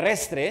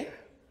extraterrestre.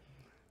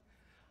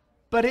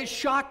 But it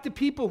shocked the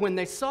people when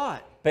they saw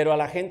it. Pero a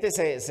la gente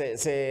se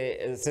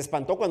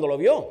espantó cuando lo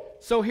vio.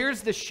 So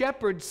here's the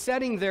shepherd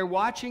sitting there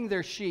watching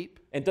their sheep.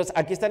 Entonces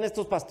aquí están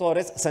estos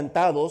pastores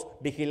sentados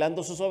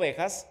vigilando sus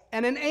ovejas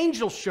And an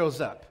angel shows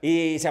up,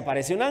 y se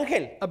aparece un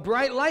ángel, a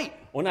bright light.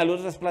 una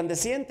luz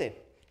resplandeciente,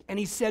 And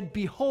he said,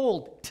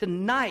 behold,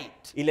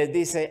 tonight y les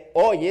dice,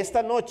 hoy,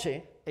 esta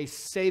noche, a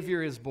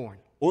Savior is born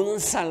un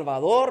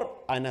Salvador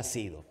ha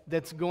nacido,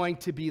 that's going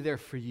to be there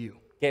for you,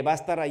 que va a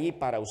estar allí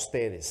para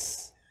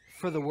ustedes,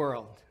 for the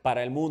world,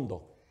 para el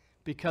mundo,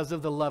 because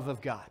of the love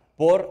of God.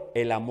 por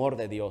el amor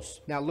de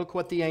Dios. Now look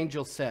what the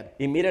angel said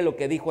Y mire lo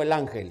que dijo el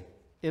ángel,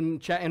 in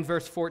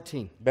verse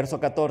 14. verso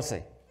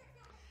 14.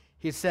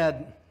 He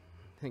said,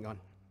 hang on,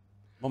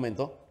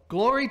 Momento.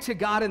 glory to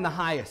God in the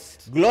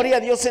highest, Gloria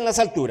a Dios en las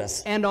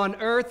alturas, and on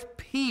earth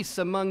peace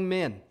among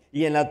men,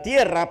 y en la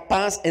tierra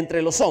paz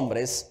entre los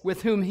hombres,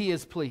 with whom he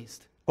is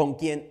pleased. con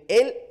quien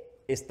Él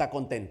está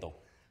contento.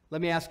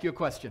 Let me ask you a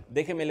question.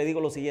 Déjeme le digo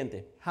lo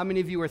siguiente. How many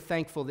of you are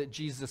thankful that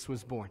Jesus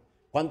was born?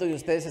 ¿Cuántos de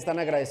ustedes están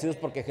agradecidos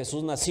porque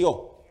Jesús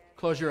nació?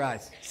 Close your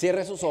eyes.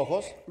 Cierre sus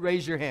ojos,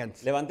 Raise your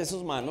hands. levante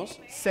sus manos,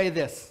 Say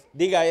this.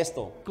 diga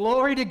esto.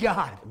 Glory to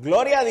God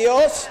Gloria a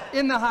Dios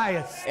in the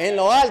highest. en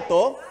lo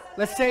alto.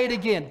 Let's say it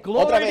again. Otra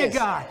Glory to vez.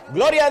 God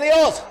Gloria a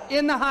Dios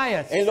in the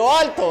highest. en lo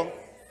alto.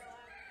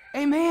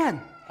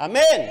 Amen.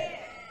 Amén.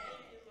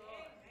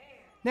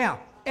 Now,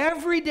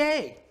 every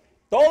day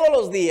Todos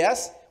los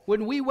días,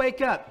 when we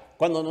wake up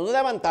cuando nos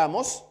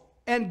levantamos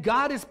and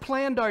God has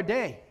planned our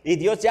day, y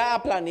Dios ya ha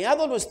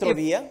planeado nuestro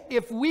día,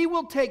 if we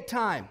will take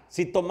time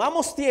si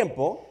tomamos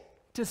tiempo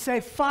to say,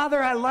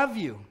 Father, I love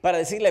you. para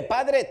decirle,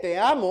 Padre, te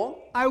amo,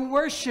 I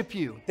worship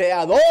you. te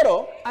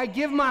adoro, I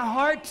give my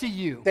heart to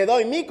you. te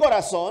doy mi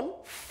corazón,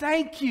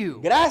 Thank you.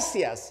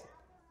 gracias.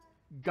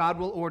 God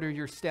will order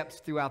your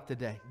steps throughout the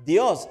day.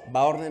 Dios va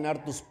a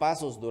ordenar tus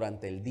pasos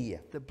durante el día.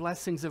 The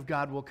blessings of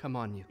God will come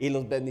on you. Y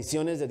las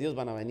bendiciones de Dios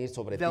van a venir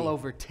sobre ti. They'll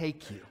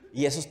overtake you.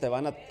 Y esos te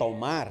van a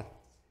tomar.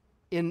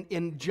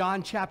 In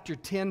John chapter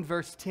 10,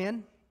 verse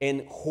 10,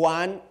 En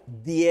Juan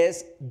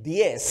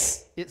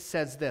 10:10 it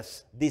says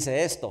this. dice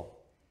esto.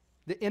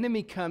 The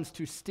enemy comes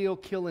to steal,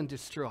 kill, and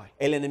destroy.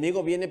 El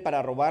enemigo viene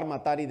para robar,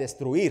 matar y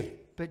destruir.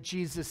 But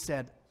Jesus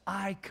said,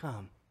 I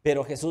come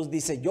Pero Jesús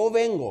dice, yo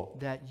vengo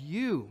that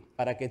you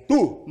para que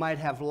tú might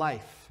have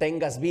life,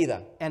 tengas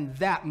vida. and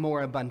that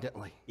more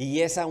abundantly. Y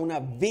esa una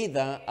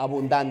vida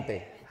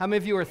abundante. How many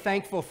of you are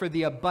thankful for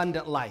the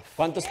abundant life?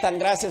 ¿Cuántos están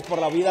gracias por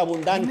la vida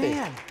abundante?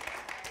 Amen.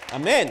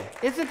 Amén.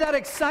 Isn't that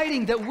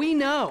exciting that we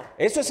know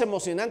Eso es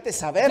emocionante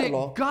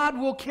saberlo. that God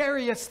will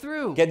carry us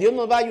through? Que Dios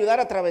nos va a ayudar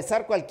a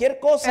atravesar cualquier And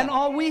cosa.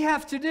 all we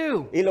have to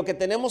do Y lo que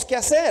tenemos que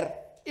hacer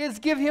is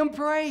give him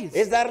praise.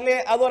 es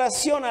darle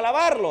adoración,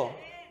 alabarlo.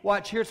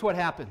 Watch, here's what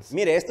happens.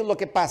 Mire, esto es lo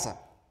que pasa.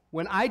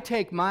 When I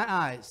take my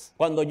eyes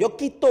Cuando yo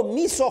quito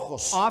mis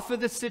ojos off of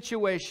the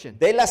situation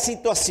de la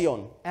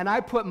situación and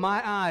I put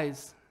my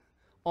eyes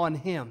on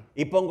him,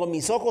 y pongo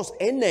mis ojos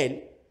en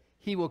Él,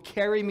 he will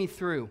carry me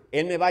through,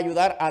 Él me va a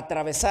ayudar a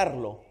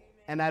atravesarlo.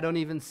 and I don't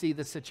even see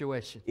the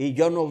situation. Y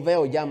yo no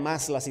veo ya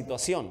más la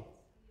situación.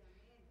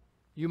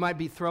 You might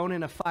be thrown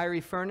in a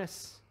fiery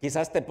furnace,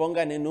 Quizás te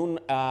pongan en un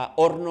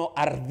horno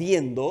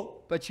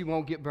ardiendo, but you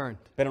won't get burned.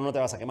 pero no te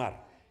vas a quemar.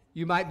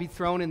 You might be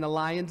thrown in the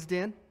lion's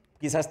den,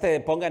 Quizás te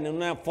pongan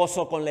en un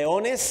foso con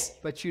leones,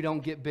 but you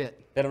don't get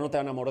bit. pero no te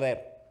van a morder.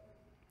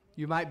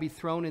 You might be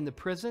thrown in the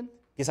prison,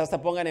 Quizás te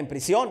pongan en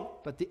prisión,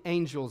 but the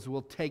angels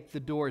will take the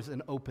doors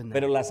and open them.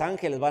 pero los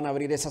ángeles van a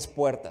abrir esas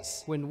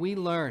puertas When we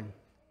learn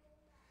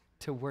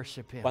to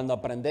worship him. cuando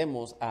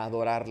aprendemos a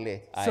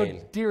adorarle a So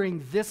Él.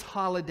 during this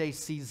holiday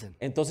season,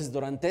 Entonces,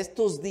 durante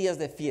estos días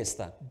de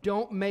fiesta,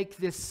 don't make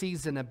this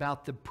season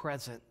about the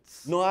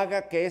presents no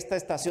haga que esta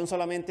estación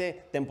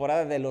solamente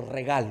temporada de los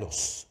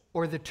regalos,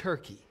 or the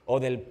turkey o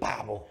del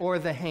pavo, or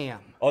the ham.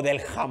 o del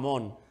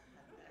jamón.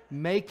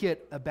 Make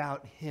it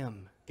about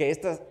him Que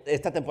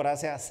esta temporada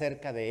sea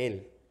acerca de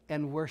Él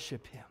and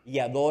worship him. y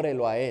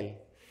adórelo a Él.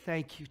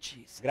 Thank you,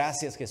 Jesus,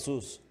 Gracias,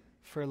 Jesús,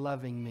 for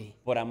loving me,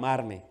 por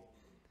amarme,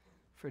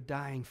 for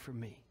dying for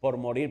me, por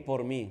morir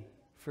por mí,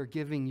 for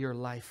giving your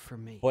life for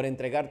me. por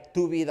entregar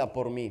tu vida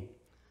por mí.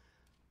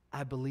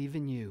 I believe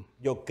in you,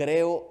 Yo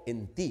creo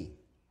en ti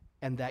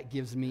and that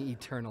gives me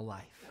eternal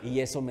life. y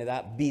eso me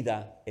da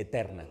vida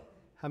eterna.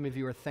 How many of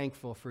you are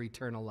thankful for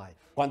eternal life?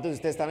 ¿Cuántos de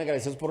ustedes están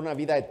agradecidos por una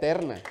vida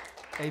eterna?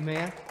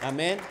 Amen.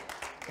 Amén.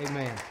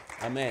 Amen.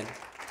 Amén.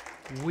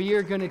 We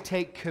are going to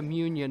take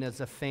communion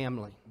as a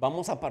family.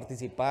 Vamos a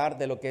participar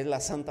de lo que es la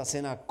Santa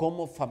Cena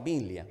como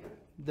familia.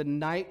 The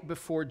night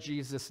before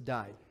Jesus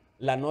died,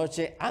 La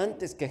noche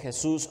antes que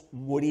Jesús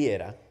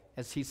muriera,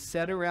 as he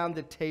sat around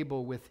the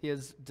table with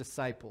his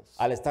disciples,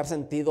 al estar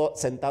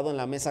sentado en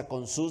la mesa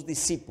con sus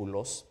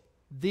discípulos,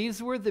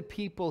 these were the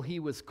people he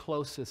was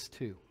closest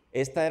to.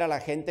 esta era la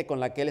gente con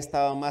la que él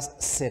estaba más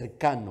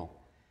cercano.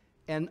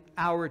 And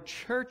our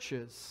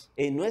churches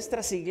En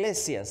nuestras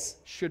iglesias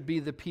should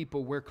be the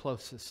people we're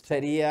closest to.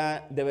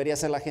 debería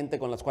ser la gente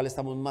con las cuales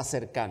estamos más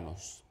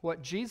cercanos.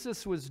 What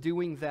Jesus was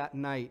doing that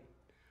night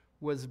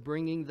was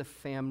bringing the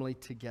family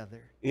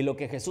together, Y lo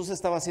que Jesús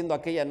estaba haciendo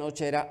aquella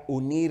noche era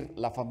unir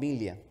la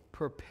familia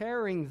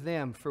preparing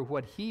them for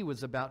what he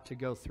was about to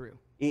go through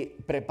y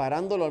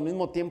preparándolo al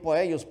mismo tiempo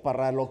a ellos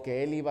para lo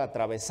que él iba a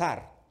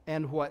atravesar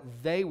and what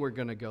they were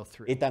going to go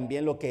through. y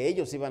también lo que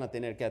ellos iban a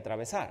tener que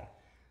atravesar.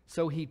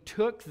 So he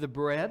took the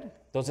bread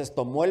Entonces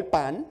tomó el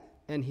pan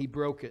and he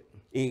broke it.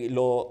 y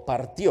lo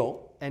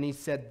partió And he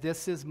said,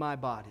 "This is my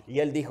body, y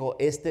él dijo,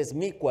 este es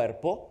mi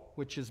cuerpo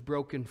which is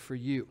broken for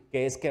you."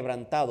 que es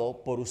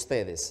quebrantado por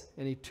ustedes.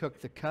 And he took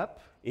the cup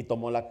Y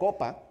tomó la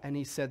copa and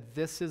he said,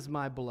 "This is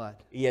my blood,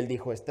 y él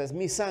dijo, esta es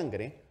mi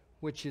sangre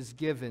which is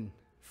given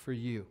for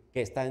you."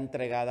 que está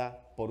entregada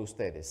por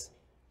ustedes.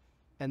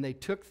 And they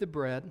took the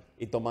bread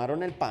Y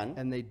tomaron el pan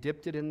and they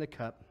dipped it in the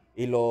cup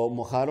y lo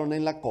mojaron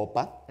en la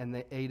copa and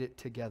they ate it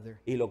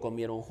together. y lo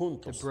comieron The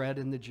juntos. bread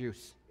and the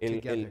juice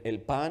El, together. el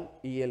pan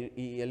y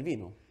el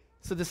vino.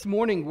 So this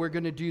morning we're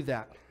going to do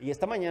that. Y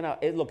esta mañana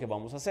es lo que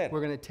vamos a hacer.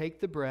 We're going to take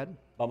the bread,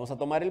 Vamos a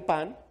tomar el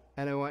pan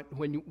and I want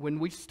when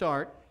we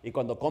start, y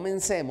cuando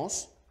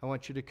comencemos, I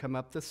want you to come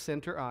up the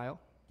center aisle.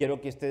 quiero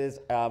que ustedes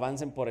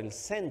avancen por el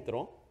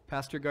centro.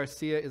 Pastor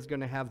Garcia is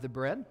going to have the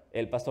bread.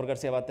 El pastor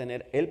García va a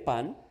tener el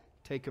pan.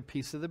 Take a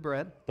piece of the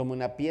bread. Tome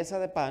una pieza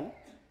de pan.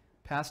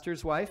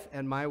 Pastor's wife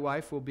and my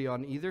wife will be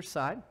on either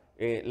side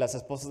Las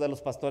esposas de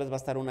los pastores va a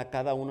estar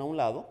cada una a un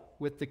lado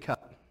with the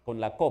cup. con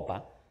la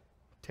copa.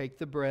 Take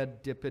the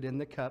bread, dip it in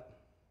the cup,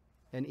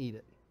 and eat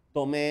it.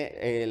 Tome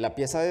la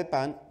pieza de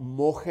pan,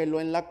 mójelo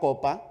en la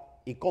copa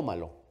y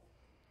cómalo.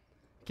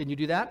 Can you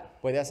do that?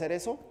 ¿Puede hacer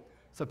eso?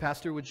 So,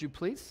 Pastor, would you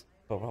please?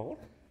 Por favor.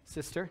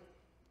 Sister,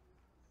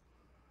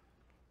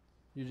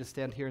 you just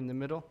stand here in the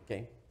middle.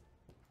 Okay.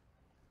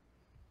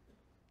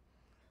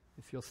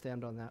 If you'll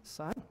stand on that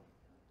side.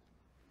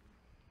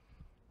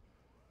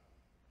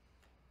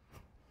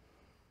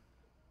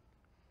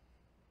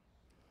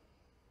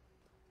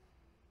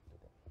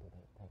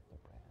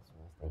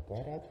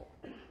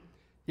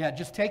 Yeah,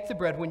 just take the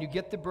bread. When you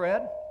get the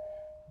bread,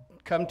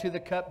 come to the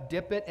cup,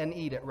 dip it, and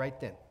eat it right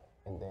then.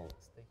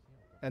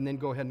 And then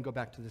go ahead and go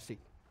back to the seat.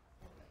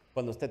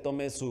 Cuando usted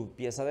tome su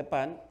pieza de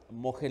pan,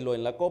 mójelo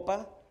en la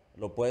copa,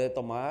 lo puede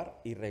tomar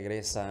y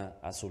regresa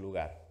a su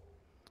lugar.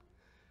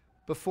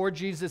 Before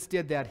Jesus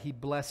did that, he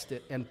blessed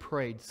it and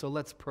prayed. So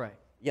let's pray.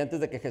 Y antes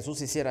de que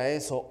Jesús hiciera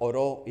eso,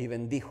 oró y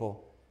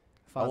bendijo.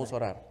 Vamos a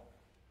orar.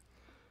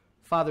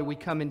 Father, we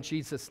come in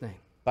Jesus' name.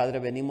 Padre,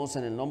 venimos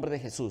en el nombre de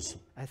Jesús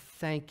I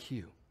thank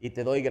you y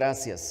te doy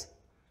gracias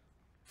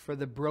for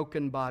the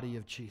broken body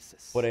of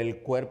Jesus por el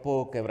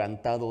cuerpo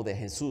quebrantado de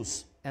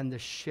Jesús and the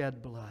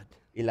shed blood.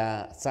 y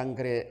la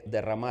sangre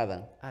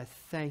derramada. I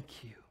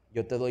thank you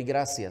Yo te doy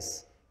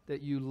gracias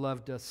that you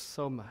loved us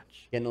so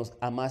much, que nos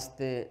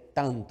amaste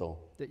tanto,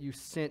 that you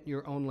sent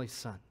your only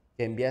son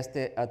que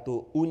enviaste a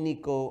tu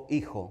único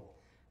Hijo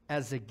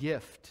as a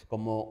gift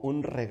como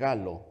un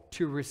regalo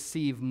to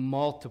receive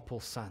multiple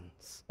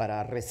sons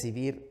para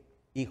recibir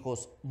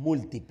hijos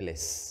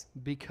múltiples.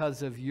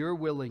 because of your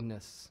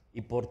willingness Y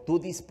por tu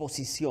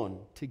disposición,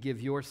 to give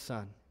your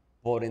son.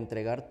 por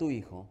entregar tu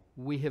Hijo,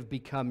 We have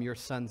become your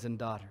sons and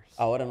daughters.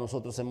 ahora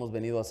nosotros hemos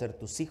venido a ser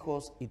tus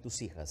hijos y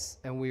tus hijas.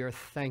 And we are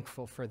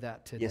thankful for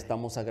that Y today.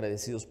 estamos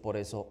agradecidos por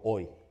eso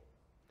hoy.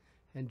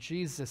 And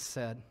Jesus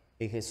said,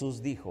 Y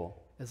Jesús dijo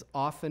as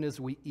often as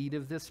we eat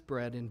of this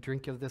bread and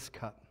drink of this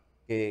cup,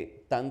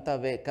 que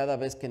cada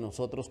vez que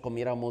nosotros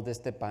comiéramos de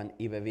este pan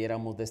y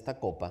bebiéramos de esta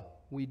copa,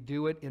 we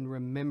do it in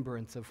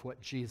remembrance of what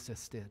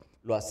Jesus did.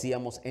 lo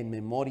hacíamos en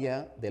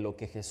memoria de lo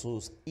que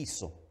Jesús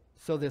hizo.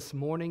 So this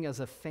morning as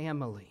a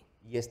family,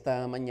 Y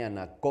esta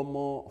mañana,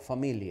 como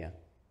familia,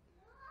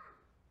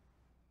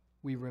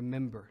 we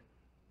remember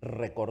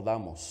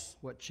recordamos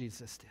what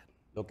Jesus did.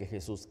 lo que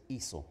Jesús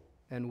hizo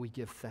And we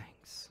give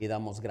thanks. y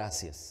damos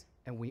gracias.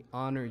 And we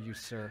honor you,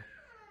 sir.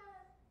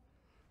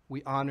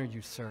 We honor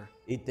you, sir,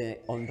 Y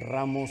te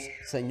honramos,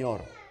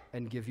 Señor,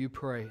 and give you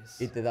praise.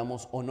 y te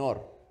damos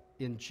honor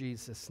In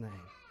Jesus'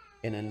 name,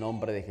 en el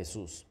nombre de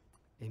Jesús.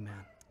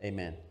 amen.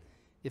 Amén.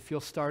 If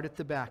you'll start at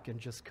the back and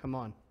just come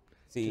on.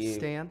 Si Just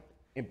stand,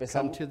 come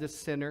empezamos, to the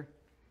center,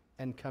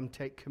 and come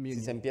take si se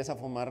communion. empieza a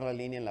formar la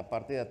línea en la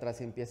parte de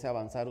atrás y empiece a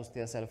avanzar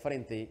usted hacia el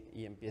frente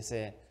y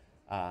empiece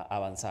a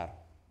avanzar.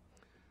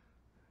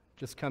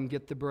 Just come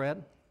get the bread.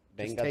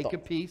 Just Venga, take a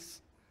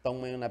piece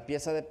tome una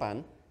pieza de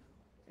pan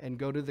and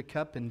go to the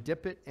cup and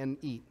dip it and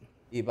eat.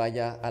 y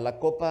vaya a la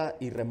copa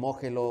y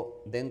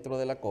remójelo dentro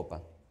de la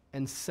copa.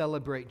 and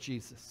celebrate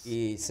Jesus.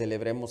 y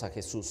celebremos a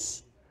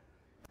Jesús.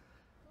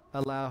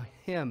 Allow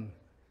him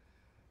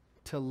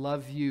to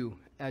love you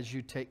as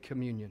you take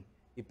communion.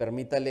 Y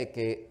permítale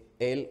que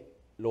Él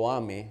lo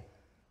ame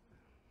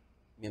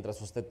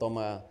mientras usted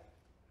toma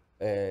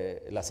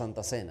la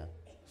Santa Cena.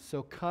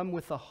 So come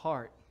with a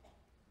heart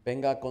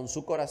Venga con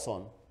su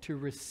corazón to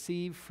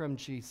receive from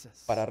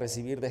Jesus para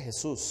recibir de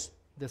Jesús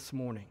this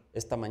morning.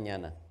 esta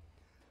mañana.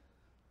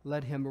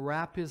 Let him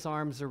wrap his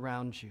arms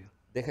around you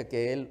Deje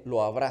que Él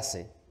lo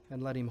abrace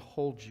and let him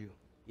hold you.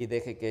 y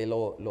deje que Él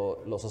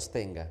lo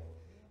sostenga.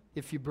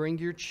 If you bring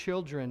your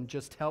children,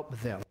 just help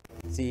them.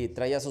 Si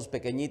trae a sus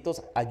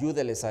pequeñitos,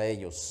 ayúdeles a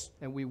ellos.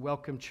 And we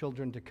welcome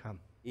children to come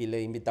Y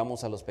le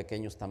invitamos a los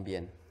pequeños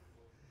también,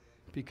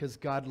 because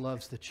God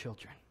loves the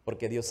children.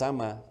 porque Dios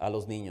ama a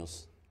los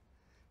niños.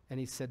 And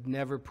he said,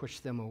 never push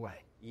them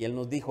away. Y Él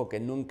nos dijo que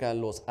nunca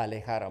los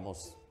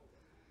alejáramos.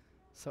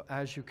 So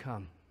as you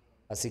come,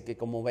 Así que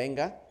como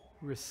venga,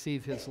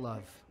 receive his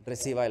love.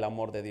 reciba el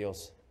amor de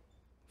Dios.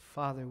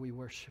 Father, we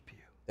worship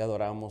you. Te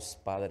adoramos,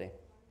 Padre.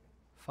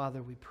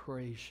 Father, we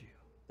praise you.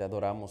 Te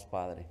adoramos,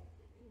 Padre.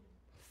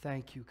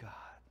 Thank you, God.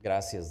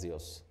 Gracias,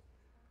 Dios.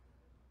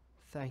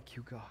 Thank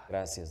you, God.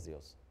 Gracias,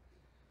 Dios.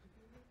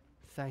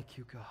 Thank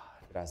you, God.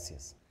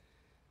 Gracias.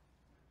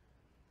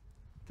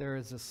 There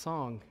is a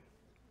song.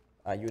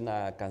 Hay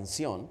una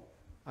canción,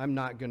 I'm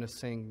not going to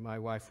sing. My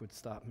wife would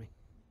stop me.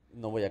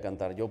 no voy a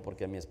cantar yo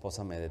porque mi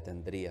esposa me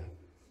detendría,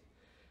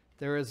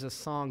 There is a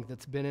song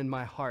that's been in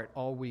my heart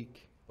all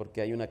week.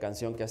 porque hay una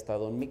canción que ha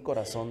estado en mi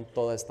corazón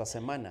toda esta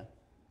semana.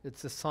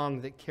 It's a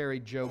song that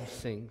Carrie Job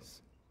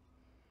sings.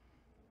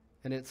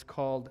 And it's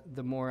called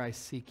The More I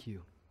Seek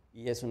You.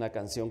 Y es una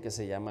canción que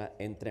se llama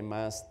Entre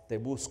más te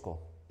busco.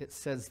 It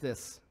says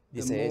this.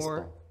 Dice The esto.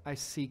 more I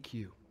seek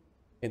you,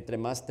 Entre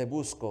más te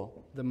busco,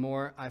 the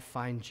more I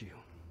find you.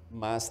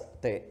 más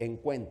te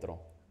encuentro.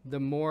 The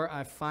more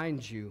I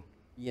find you,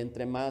 Y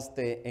entre más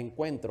te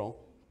encuentro,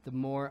 the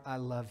more I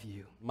love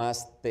you.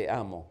 más te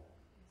amo.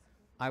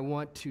 I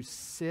want to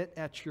sit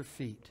at your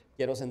feet,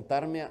 Quiero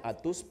sentarme a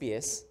tus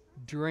pies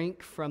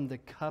drink from the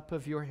cup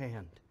of your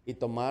hand, y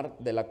tomar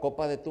de la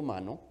copa de tu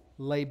mano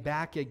lay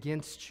back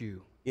against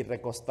you, y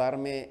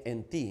recostarme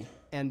en ti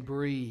and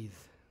breathe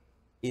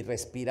y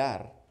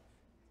respirar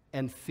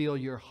and feel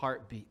your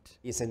heartbeat.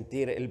 y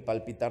sentir el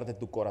palpitar de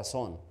tu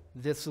corazón.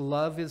 This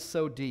love is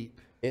so deep,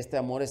 Este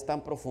amor es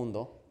tan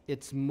profundo,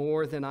 it's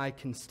more than I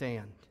can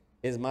stand.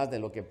 es más de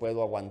lo que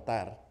puedo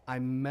aguantar. I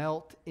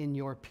melt in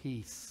your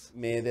peace.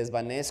 Me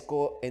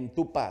desvanezco en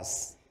tu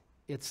paz,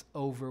 It's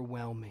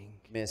overwhelming.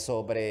 me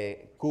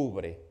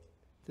sobrecubre.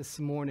 This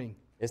morning,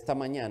 Esta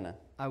mañana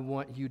I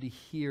want you to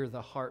hear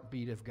the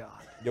heartbeat of God.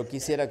 yo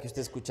quisiera que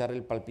usted escuchara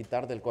el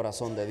palpitar del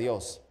corazón de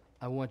Dios.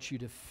 I want you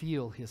to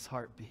feel his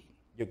heartbeat.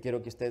 Yo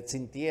quiero que usted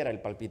sintiera el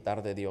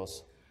palpitar de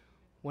Dios.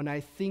 When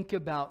I think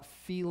about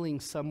feeling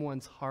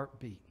someone's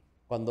heartbeat,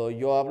 Cuando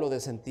yo hablo de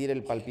sentir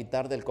el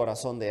palpitar del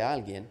corazón de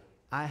alguien,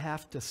 I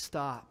have to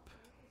stop,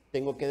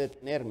 tengo que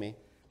detenerme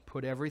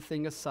put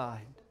everything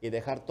aside, y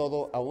dejar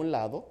todo a un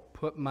lado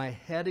put my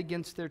head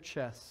against their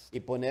chest, y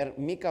poner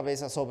mi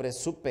cabeza sobre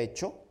su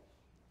pecho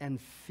and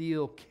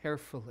feel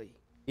carefully.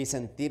 y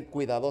sentir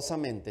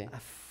cuidadosamente. I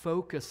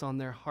focus on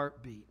their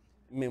heartbeat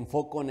Me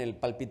enfoco en el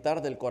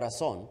palpitar del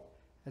corazón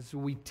as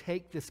we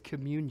take this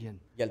communion,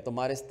 y al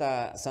tomar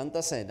esta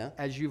Santa Cena,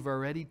 as you've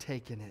already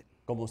taken it.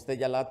 como usted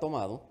ya la ha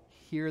tomado,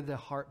 Hear the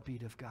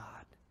heartbeat of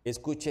God.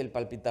 escuche el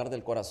palpitar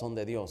del corazón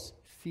de Dios.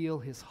 Feel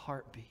his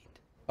heartbeat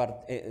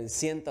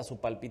Sienta su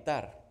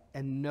palpitar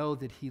and know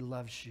that he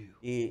loves you.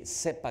 y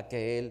sepa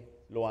que Él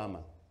lo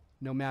ama.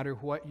 No matter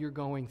what you're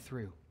going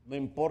through, No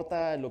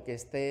importa lo que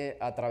esté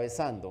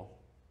atravesando,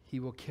 he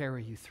will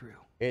carry you through.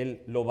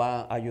 Él lo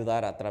va a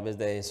ayudar a través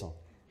de eso.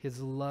 His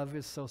love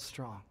is so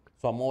strong.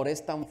 Su amor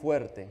es tan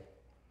fuerte.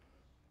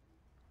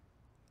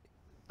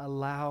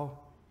 Allow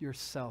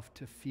yourself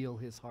to feel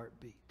his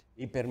heartbeat.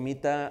 Y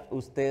permita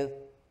usted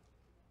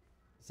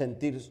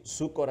sentir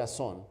su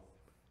corazón.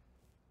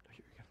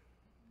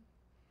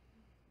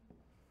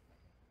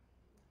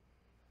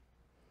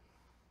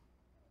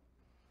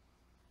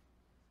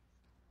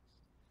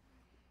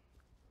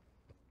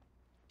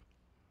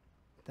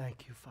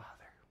 Thank you,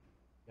 Father.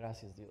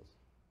 Gracias, Dios.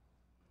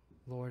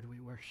 Lord, we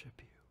worship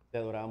you. Te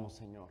adoramos,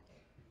 Señor.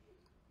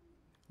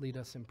 Lead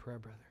us in prayer,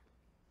 brother.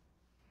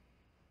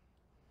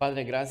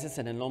 Padre, gracias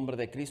en el nombre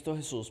de Cristo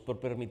Jesús por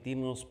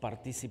permitirnos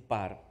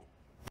participar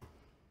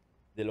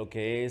de lo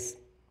que es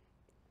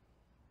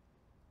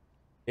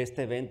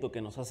este evento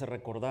que nos hace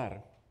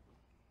recordar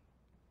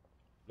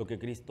lo que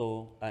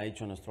Cristo ha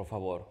hecho a nuestro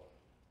favor.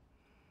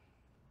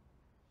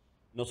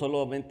 No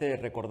solamente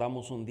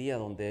recordamos un día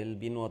donde Él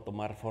vino a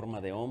tomar forma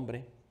de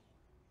hombre,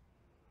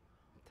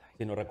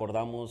 sino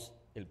recordamos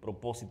el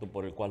propósito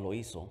por el cual lo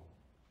hizo,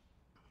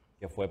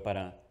 que fue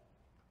para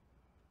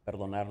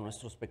perdonar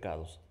nuestros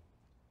pecados.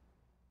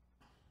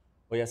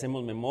 Hoy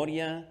hacemos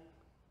memoria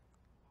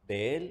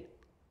de Él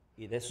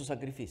y de su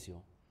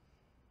sacrificio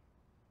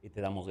y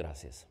te damos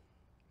gracias.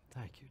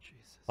 Thank you,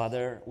 Jesus.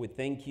 Father, we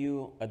thank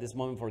you at this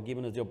moment for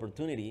giving us the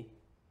opportunity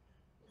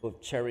of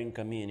sharing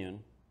communion.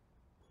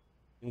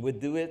 And we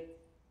do it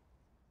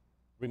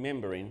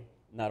remembering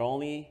not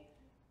only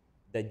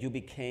that you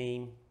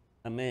became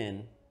a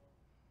man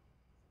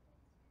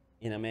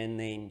in a man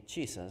named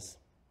Jesus,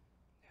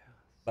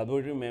 but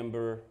we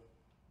remember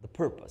the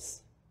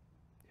purpose,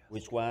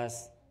 which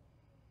was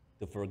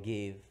to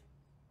forgive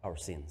our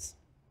sins.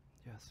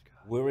 Yes,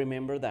 God. We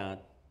remember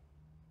that,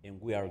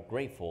 and we are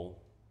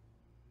grateful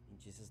in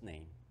Jesus'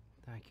 name.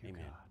 Thank you,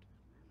 Amen.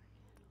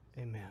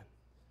 God. Amen.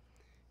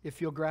 If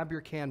you'll grab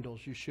your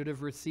candles, you should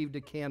have received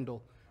a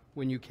candle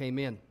when you came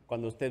in.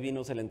 Cuando usted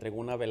vino se le entregó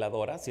una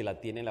veladora, si la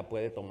tiene la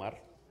puede tomar.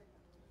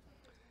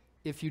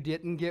 If you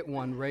didn't get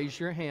one, raise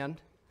your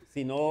hand.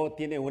 Si no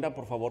tiene una,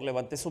 por favor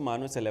levante su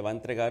mano y se le va a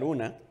entregar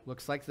una.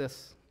 Looks like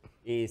this.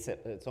 Y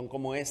son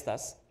como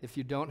estas. If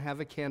you don't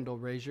have a candle,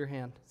 raise your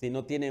hand. Si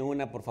no tiene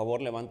una, por favor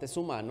levante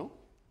su mano.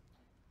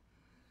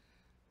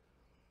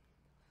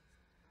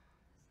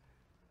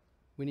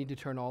 We need to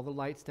turn all the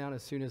lights down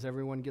as soon as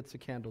everyone gets a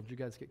candle. Did you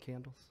guys get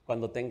candles?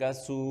 Cuando tenga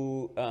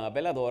su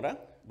veladora,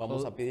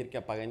 vamos a pedir que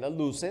apaguen las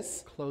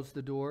luces Close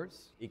the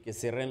doors. y que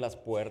cierren las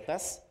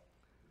puertas.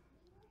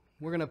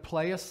 We're going to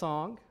play a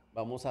song.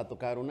 Vamos a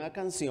tocar una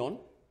canción.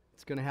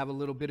 It's going to have a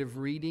little bit of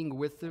reading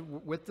with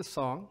the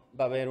song.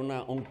 Va a haber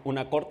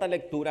una corta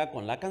lectura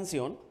con la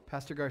canción.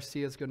 Pastor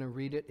Garcia is going to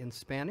read it in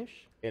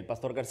Spanish. El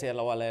pastor García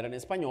la va a leer en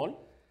español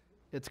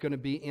It's going to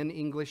be in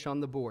English on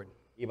the board.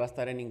 y va a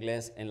estar en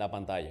inglés en la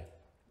pantalla.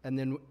 And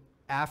then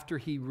after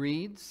he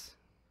reads,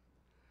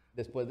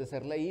 Después de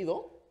ser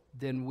leído,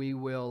 then we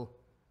will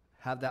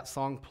have that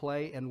song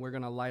play and we're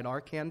going to light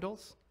our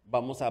candles.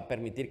 vamos a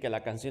permitir que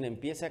la canción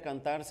empiece a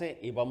cantarse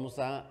y vamos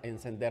a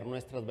encender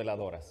nuestras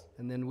veladoras.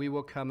 And then we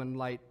will come and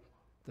light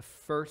the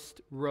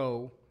first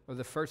row or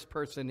the first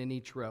person in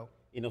each row.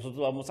 Y nosotros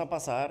vamos a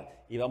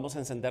pasar y vamos a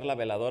encender la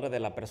veladora de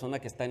la persona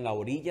que está en la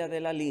orilla de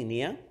la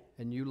línea.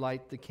 And you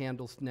light the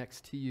candles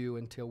next to you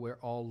until we're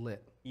all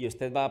lit. Y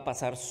usted va a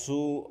pasar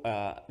su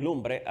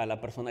lumbre a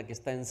la persona que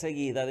está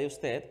enseguida de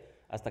usted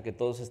hasta que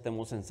todos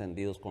estemos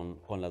encendidos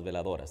con las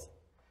veladoras.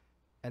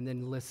 And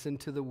then listen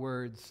to the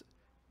words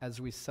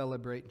as we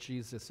celebrate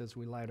Jesus as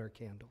we light our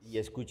candles. Y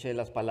escuche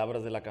las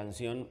palabras de la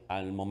canción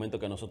al momento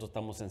que nosotros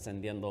estamos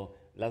encendiendo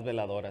las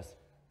veladoras.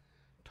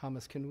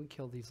 Thomas, can we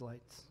kill these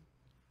lights?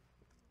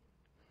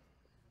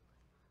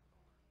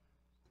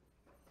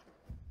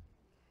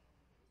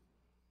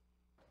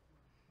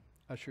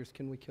 Ushers,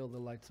 can we kill the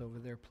lights over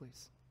there,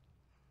 please?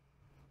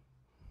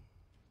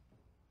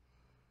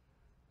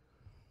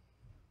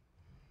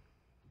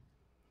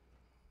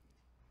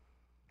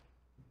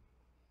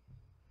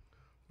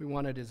 We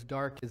want it as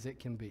dark as it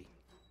can be.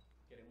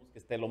 Queremos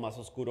que esté lo más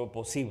oscuro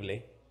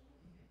posible.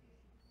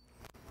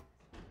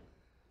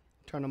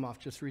 Turn them off.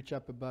 Just reach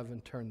up above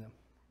and turn them.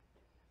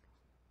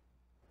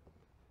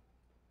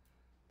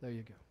 There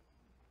you go.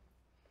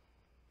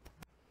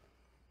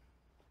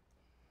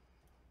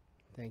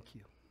 Thank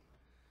you.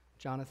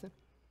 Jonathan?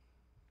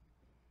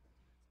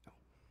 No.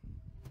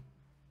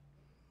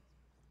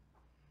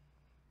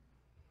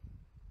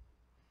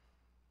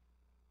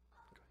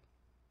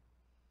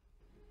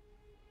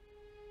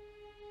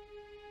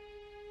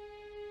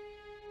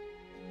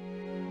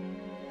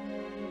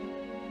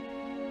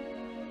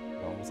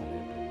 Vamos a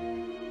leer.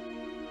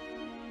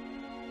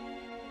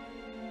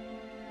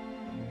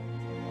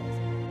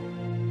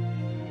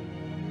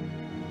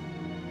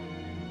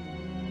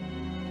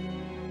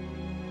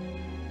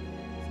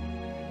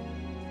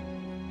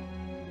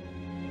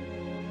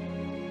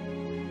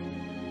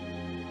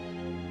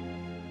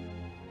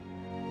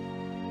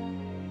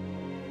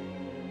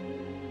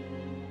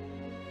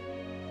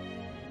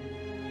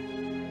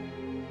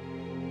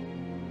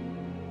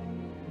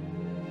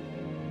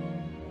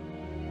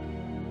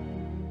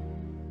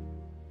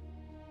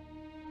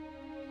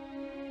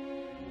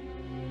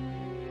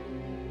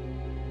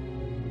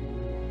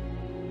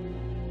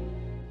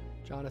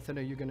 Jonathan,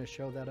 are you going to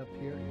show that up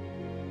here?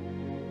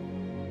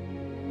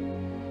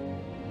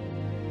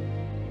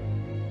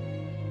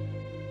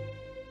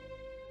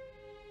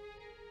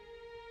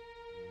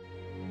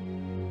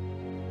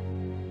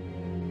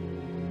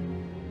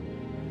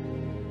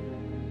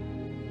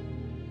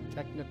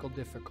 Technical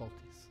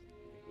difficulties.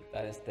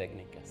 Dificultades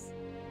técnicas.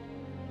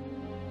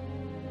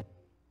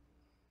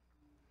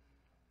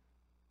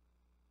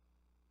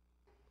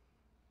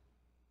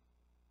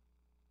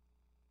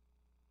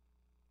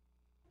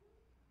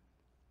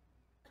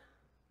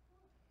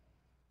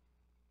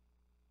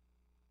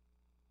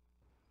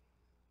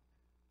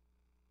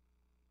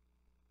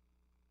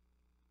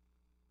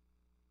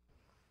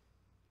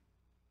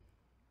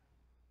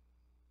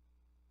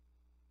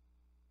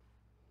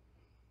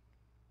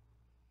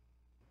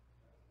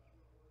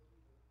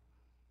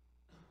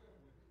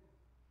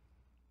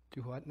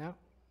 Do what now?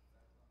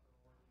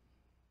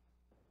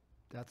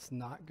 That's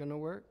not going to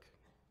work?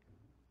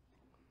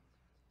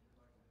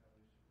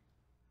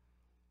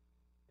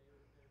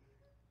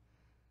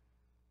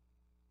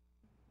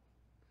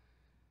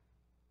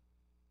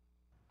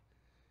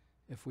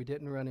 If we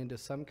didn't run into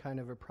some kind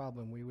of a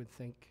problem, we would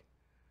think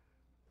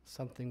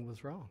something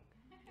was wrong.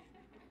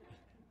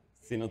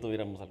 Si no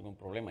tuviéramos algún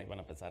problema, iban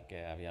a pensar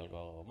que había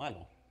algo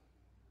malo.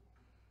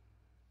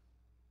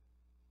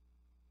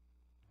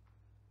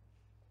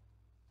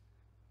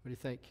 What do you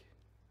think?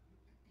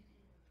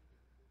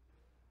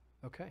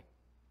 Okay.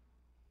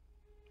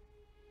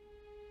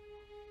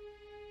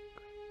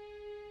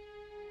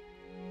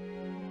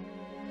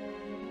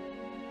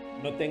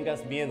 No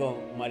tengas miedo,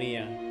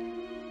 María.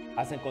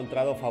 Has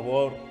encontrado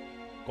favor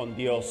con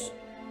Dios.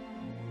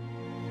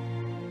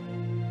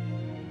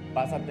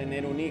 Vas a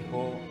tener un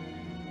hijo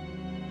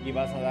y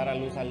vas a dar a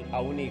luz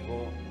a un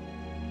hijo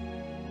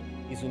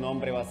y su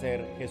nombre va a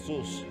ser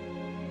Jesús.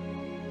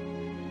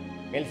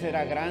 Él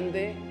será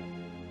grande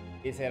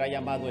y será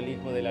llamado el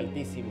Hijo del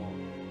Altísimo.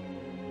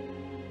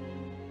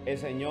 El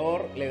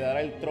Señor le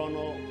dará el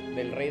trono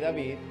del rey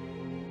David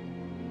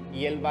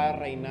y él va a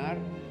reinar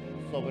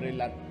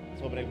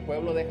sobre el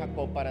pueblo de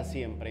Jacob para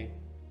siempre.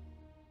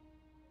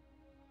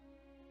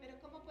 Pero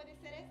 ¿cómo puede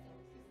ser eso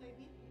si soy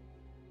virgen?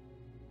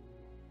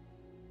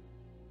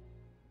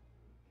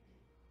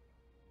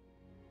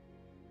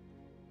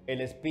 El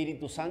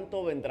Espíritu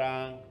Santo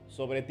vendrá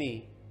sobre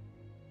ti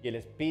y el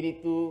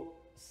Espíritu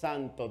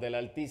Santo del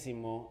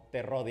Altísimo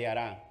te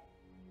rodeará.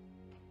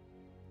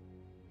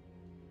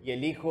 Y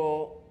el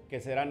Hijo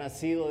que será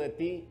nacido de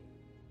ti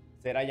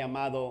será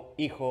llamado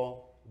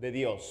Hijo de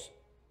Dios.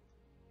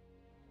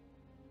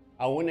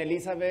 Aún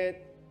Elizabeth,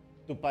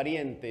 tu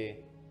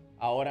pariente,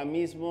 ahora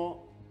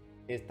mismo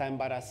está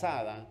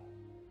embarazada.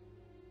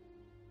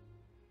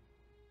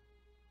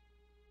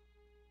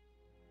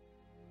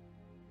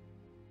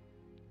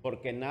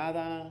 Porque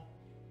nada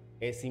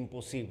es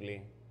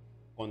imposible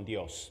con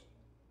Dios.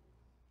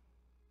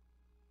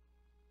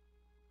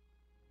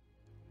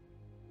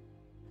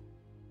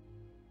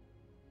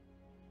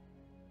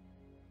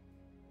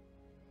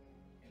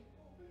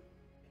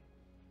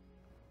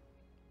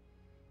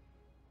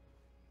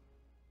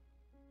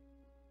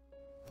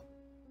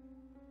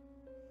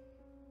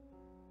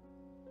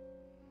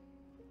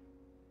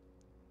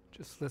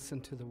 Just listen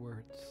to the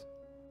words.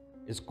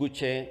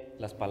 Escuche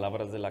las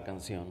palabras de la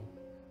canción.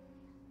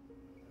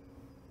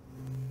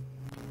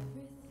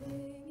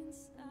 Everything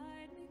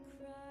inside me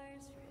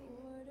cries for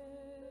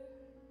order.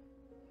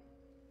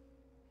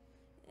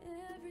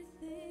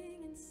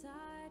 Everything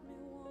inside me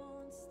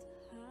wants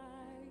to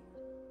hide.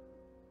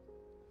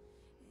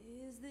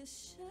 Is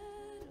this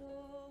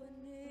shadow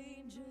an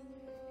angel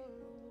or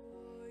a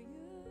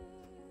warrior?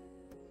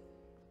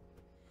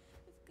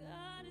 If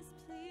God is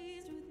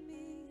pleased with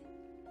me,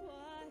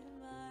 why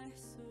am I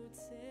so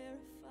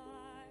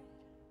terrified?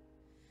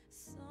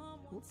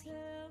 Someone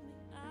tell me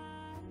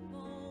I'm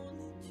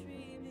only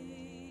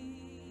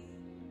dreaming.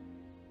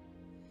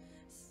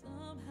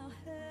 Somehow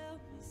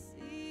help me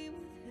see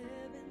with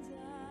heaven's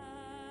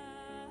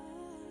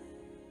eyes.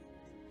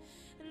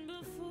 And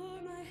before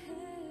my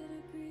head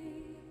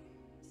agrees,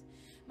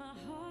 my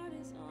heart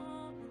is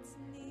on its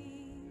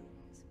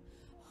knees.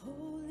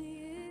 Holy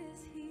is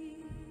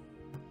He,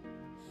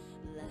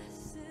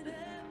 blessed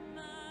am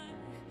I,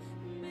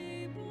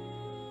 be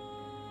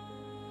born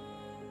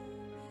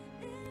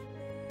in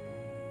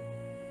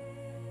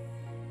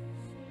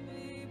me,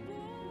 be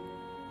born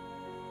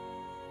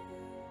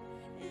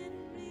in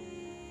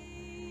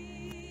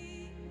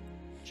me.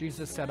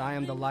 Jesus said, I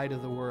am the light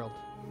of the world.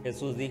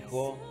 Jesús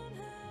dijo,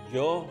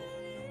 yo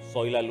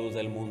soy la luz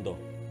del mundo.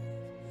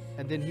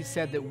 And then he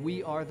said that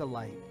we are the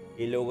light.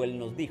 Y luego Él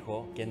nos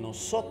dijo que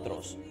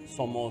nosotros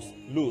somos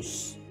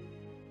luz.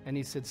 And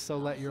he said, so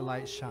let your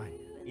light shine.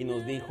 Y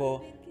nos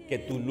dijo que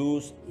tu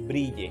luz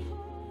brille.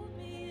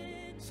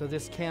 So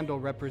this candle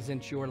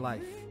represents your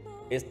life,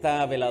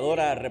 Esta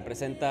veladora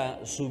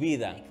representa su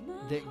vida,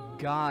 that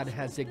God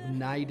has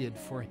ignited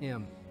for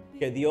him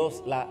que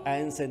Dios la ha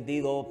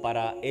encendido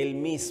para Él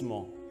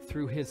mismo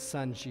through his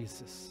son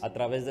Jesus. a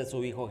través de su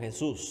Hijo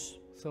Jesús.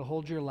 So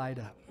hold your light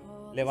up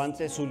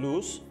Levante su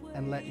luz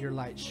and let your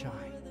light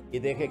shine y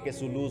deje que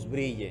su luz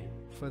brille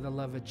for the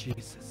love of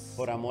Jesus.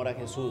 por amor a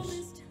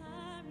Jesús.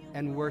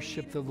 And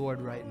worship the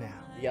Lord right now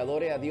Y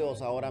adore a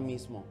Dios ahora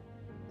mismo,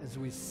 as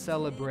we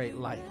celebrate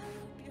life.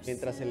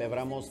 mientras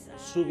celebramos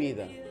su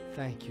vida.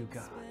 Thank you,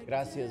 God.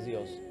 Gracias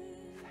Dios,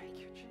 Thank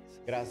you, Jesus.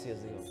 gracias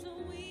Dios. So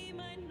we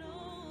might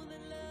know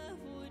that love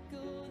would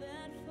go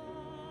that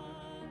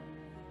far.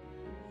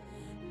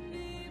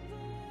 Be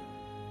born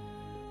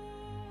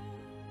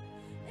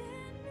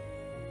in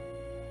me.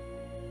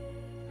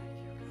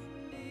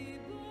 Be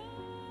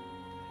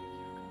born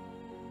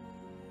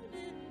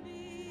in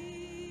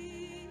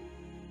me.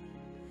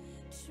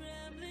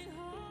 Trembling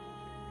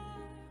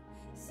heart,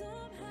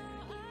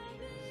 somehow I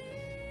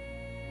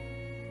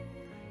believe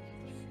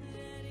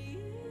that you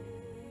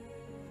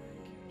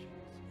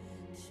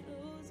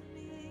chose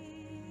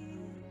me.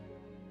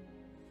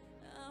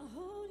 I'll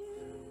hold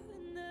you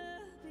in the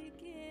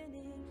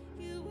beginning.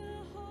 You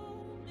will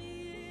hold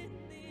me in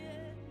the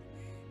end.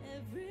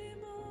 Every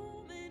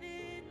moment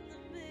in the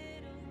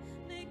middle.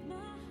 Make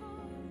my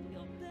heart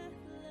your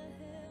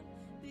Bethlehem.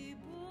 Be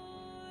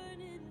born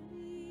in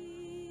me.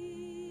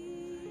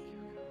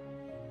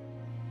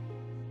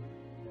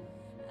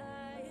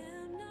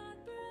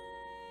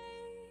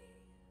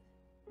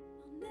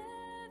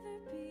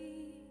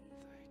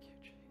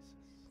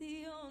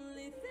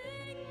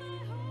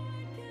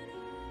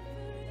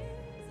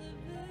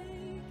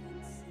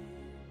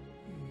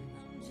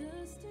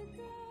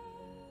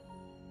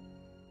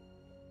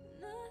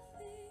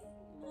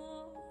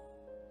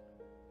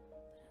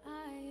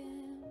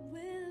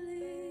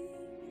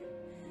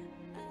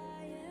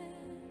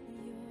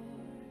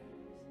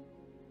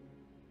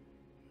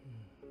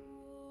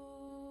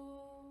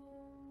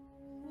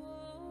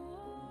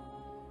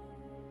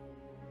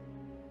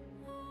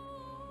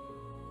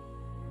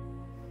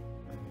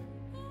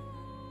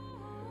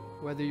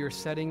 Whether you're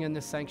sitting in the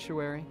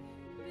sanctuary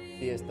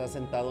Si está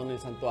sentado en el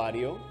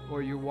santuario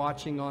or you're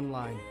watching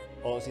online,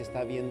 o si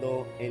está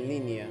viendo en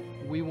línea,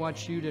 we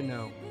want you to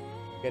know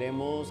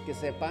queremos que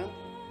sepa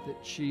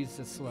that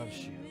Jesus loves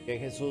you. que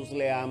Jesús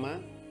le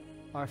ama,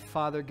 Our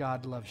Father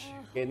God loves you.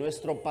 que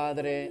nuestro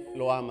Padre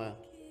lo ama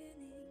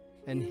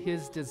And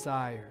his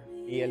desire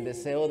y el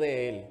deseo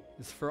de Él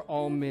is for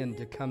all men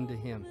to come to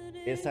him.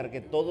 es hacer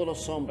que todos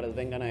los hombres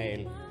vengan a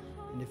Él.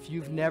 And if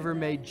you've never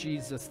made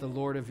Jesus the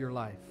Lord of your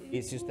life, Y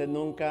si usted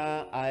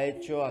nunca ha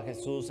hecho a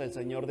Jesús el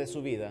Señor de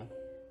su vida,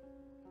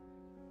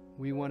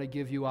 we want to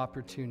give you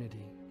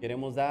opportunity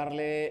queremos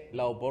darle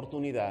la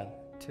oportunidad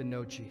to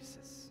know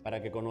Jesus. para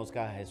que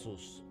conozca a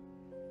Jesús.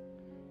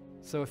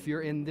 So if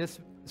you're in this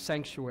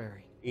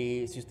sanctuary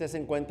Y si usted se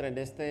encuentra en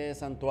este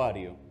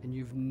santuario and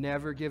you've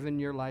never given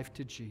your life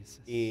to Jesus,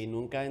 y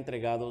nunca ha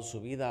entregado su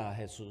vida a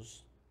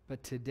Jesús,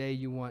 but today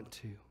you want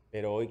to,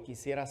 pero hoy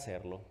quisiera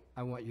hacerlo,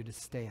 I want you to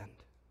stand.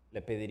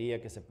 le pediría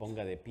que se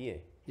ponga de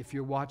pie. If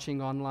you're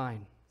watching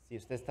online Si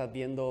usted está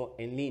viendo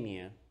en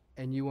línea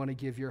and you want to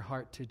give your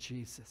heart to y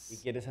Jesus,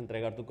 quieres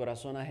entregar tu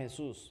corazón a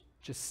Jesús,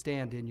 just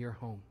stand in your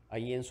home.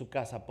 allí en su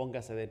casa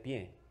póngase de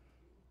pie.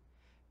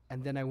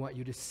 And then I want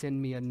you to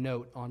send me a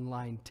note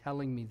online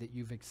telling me that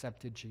you've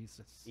accepted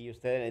Jesus. Y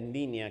usted en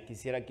línea,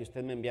 quisiera que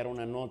usted me enviara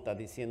una nota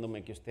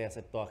diciéndome que usted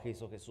aceptó a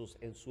Jesús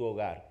en su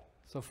hogar.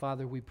 So,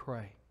 Father, we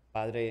pray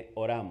Padre,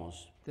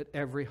 oramos that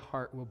every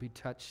heart will be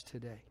touched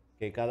today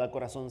que cada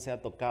corazón sea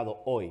tocado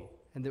hoy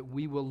and that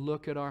we will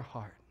look at our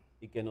heart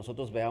y que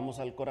nosotros veamos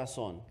al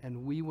corazón and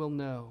we will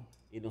know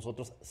y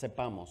nosotros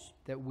sepamos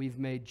that we've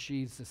made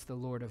Jesus the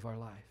Lord of our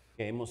life.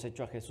 que hemos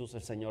hecho a Jesús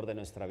el Señor de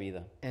nuestra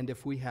vida. And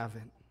if we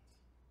haven't,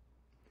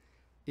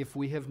 if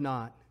we have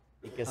not,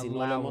 Y que si no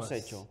lo hemos us,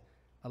 hecho,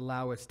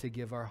 allow us to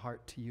give our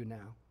heart to you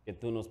now. que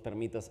tú nos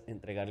permitas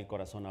entregar el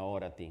corazón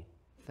ahora a ti.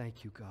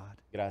 Thank you, God.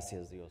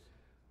 Gracias, Dios.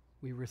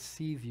 We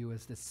receive you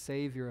as the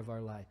Savior of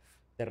our life.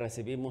 Te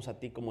recibimos a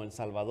ti como el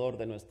Salvador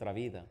de nuestra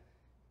vida.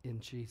 In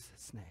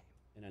Jesus' name.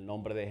 En el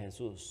nombre de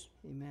Jesús.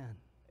 Amen.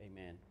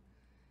 Amén.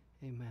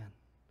 Amen.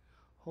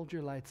 Hold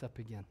your lights up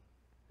again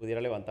 ¿Pudiera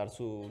levantar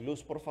su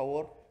luz, por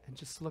favor? and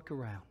just look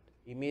around.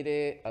 Y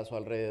mire a su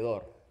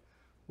alrededor.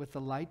 With the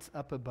lights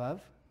up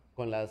above,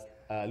 Con las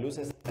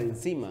luces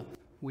encima,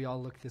 we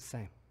all look the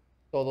same.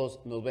 todos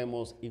nos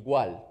vemos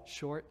igual.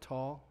 Short,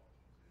 tall,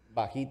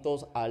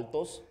 Bajitos,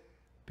 altos,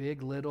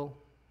 big, little,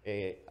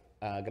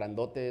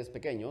 grandotes,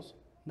 pequeños.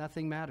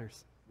 nothing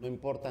matters No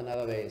importa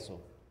nada de eso.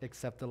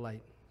 except the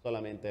light.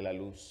 Solamente la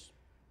luz.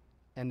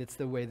 And it's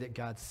the way that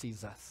God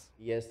sees us.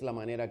 Y es la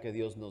manera que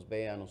Dios nos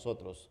ve a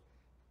nosotros.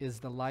 Is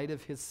the light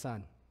of his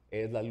Son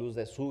Es la luz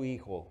de su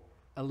Hijo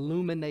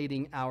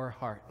illuminating our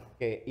heart.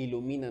 que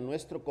ilumina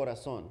nuestro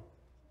corazón.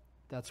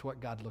 That's what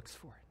God looks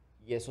for.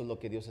 Y eso es lo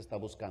que Dios está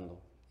buscando.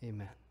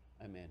 Amen.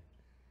 Amén.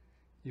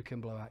 You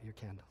can blow out your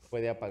candles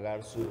Puede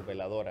apagar su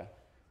veladora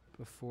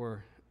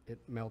before it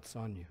melts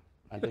on you.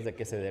 antes de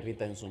que se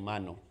derrita en su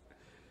mano.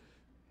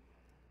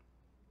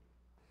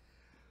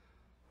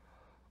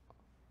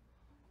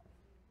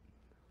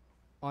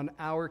 On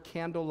our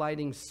candle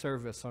lighting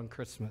service on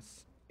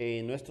Christmas,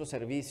 En nuestro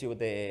servicio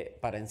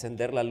para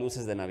encender las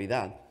luces de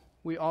Navidad,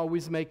 we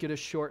always make it a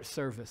short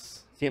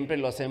service siempre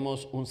lo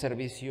hacemos un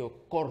servicio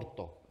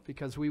corto,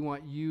 because we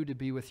want you to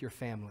be with your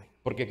family.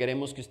 porque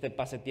queremos que usted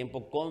pase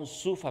tiempo con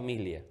su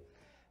familia.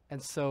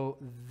 And so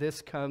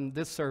this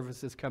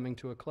service is coming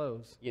to a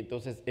close. Y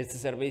entonces este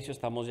servicio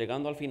estamos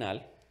llegando al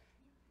final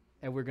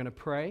And we're going to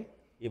pray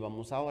y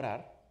vamos a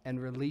orar and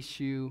release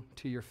you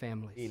to your y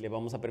families. le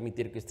vamos a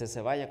permitir que usted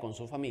se vaya con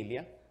su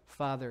familia.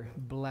 Father,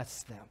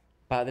 bless them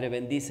Padre,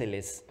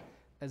 bendíceles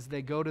as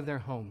they go to their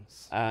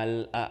homes.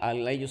 al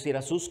ellos ir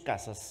a sus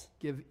casas.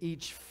 Give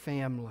each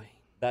family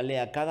Dale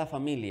a cada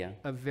familia,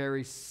 a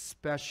very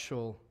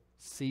special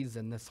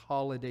season, this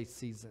holiday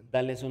season,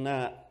 dales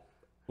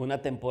una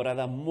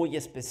temporada muy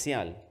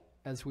especial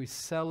as we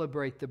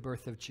celebrate the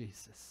birth of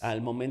Jesus.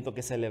 al momento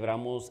que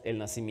celebramos el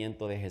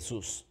nacimiento de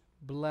Jesús.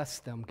 Bless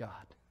them,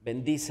 God.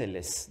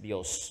 Bendíceles,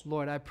 Dios.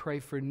 Lord, I pray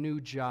for new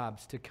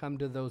jobs to come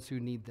to those who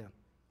need them.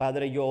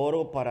 Padre, yo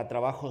oro para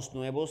trabajos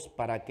nuevos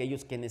para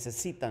aquellos que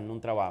necesitan un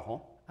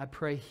trabajo. I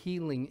pray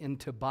healing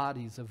into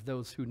bodies of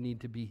those who need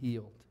to be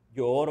healed.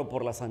 Yo oro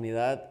por la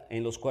sanidad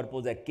en los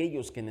cuerpos de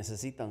aquellos que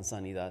necesitan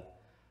sanidad.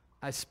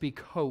 I speak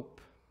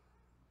hope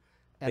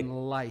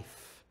and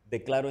life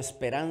Declaro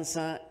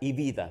esperanza y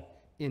vida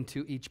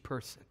into each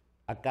person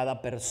a cada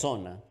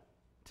persona.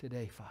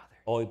 today, Father.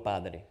 Hoy,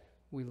 Padre,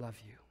 We love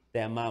you. te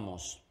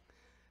amamos.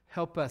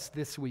 Help us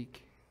this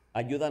week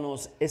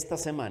Ayúdanos esta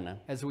semana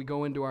as we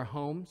go into our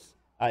homes,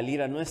 al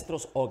ir a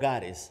nuestros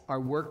hogares, our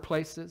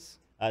workplaces,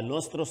 a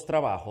nuestros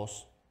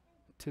trabajos,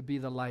 to be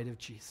the light of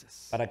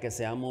Jesus para que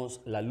seamos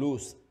la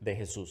luz de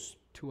Jesús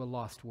to a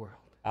lost world.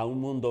 a un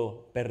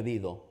mundo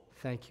perdido.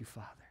 Thank you,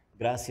 Father.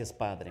 Gracias,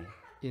 Padre.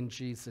 In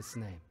Jesus'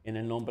 name, En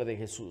el nombre de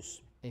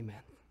Jesús.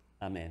 amen.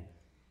 Amén.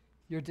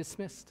 You're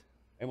dismissed.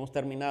 Hemos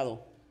terminado.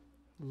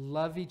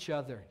 Love each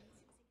other.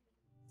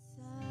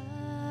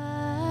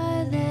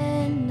 Silence.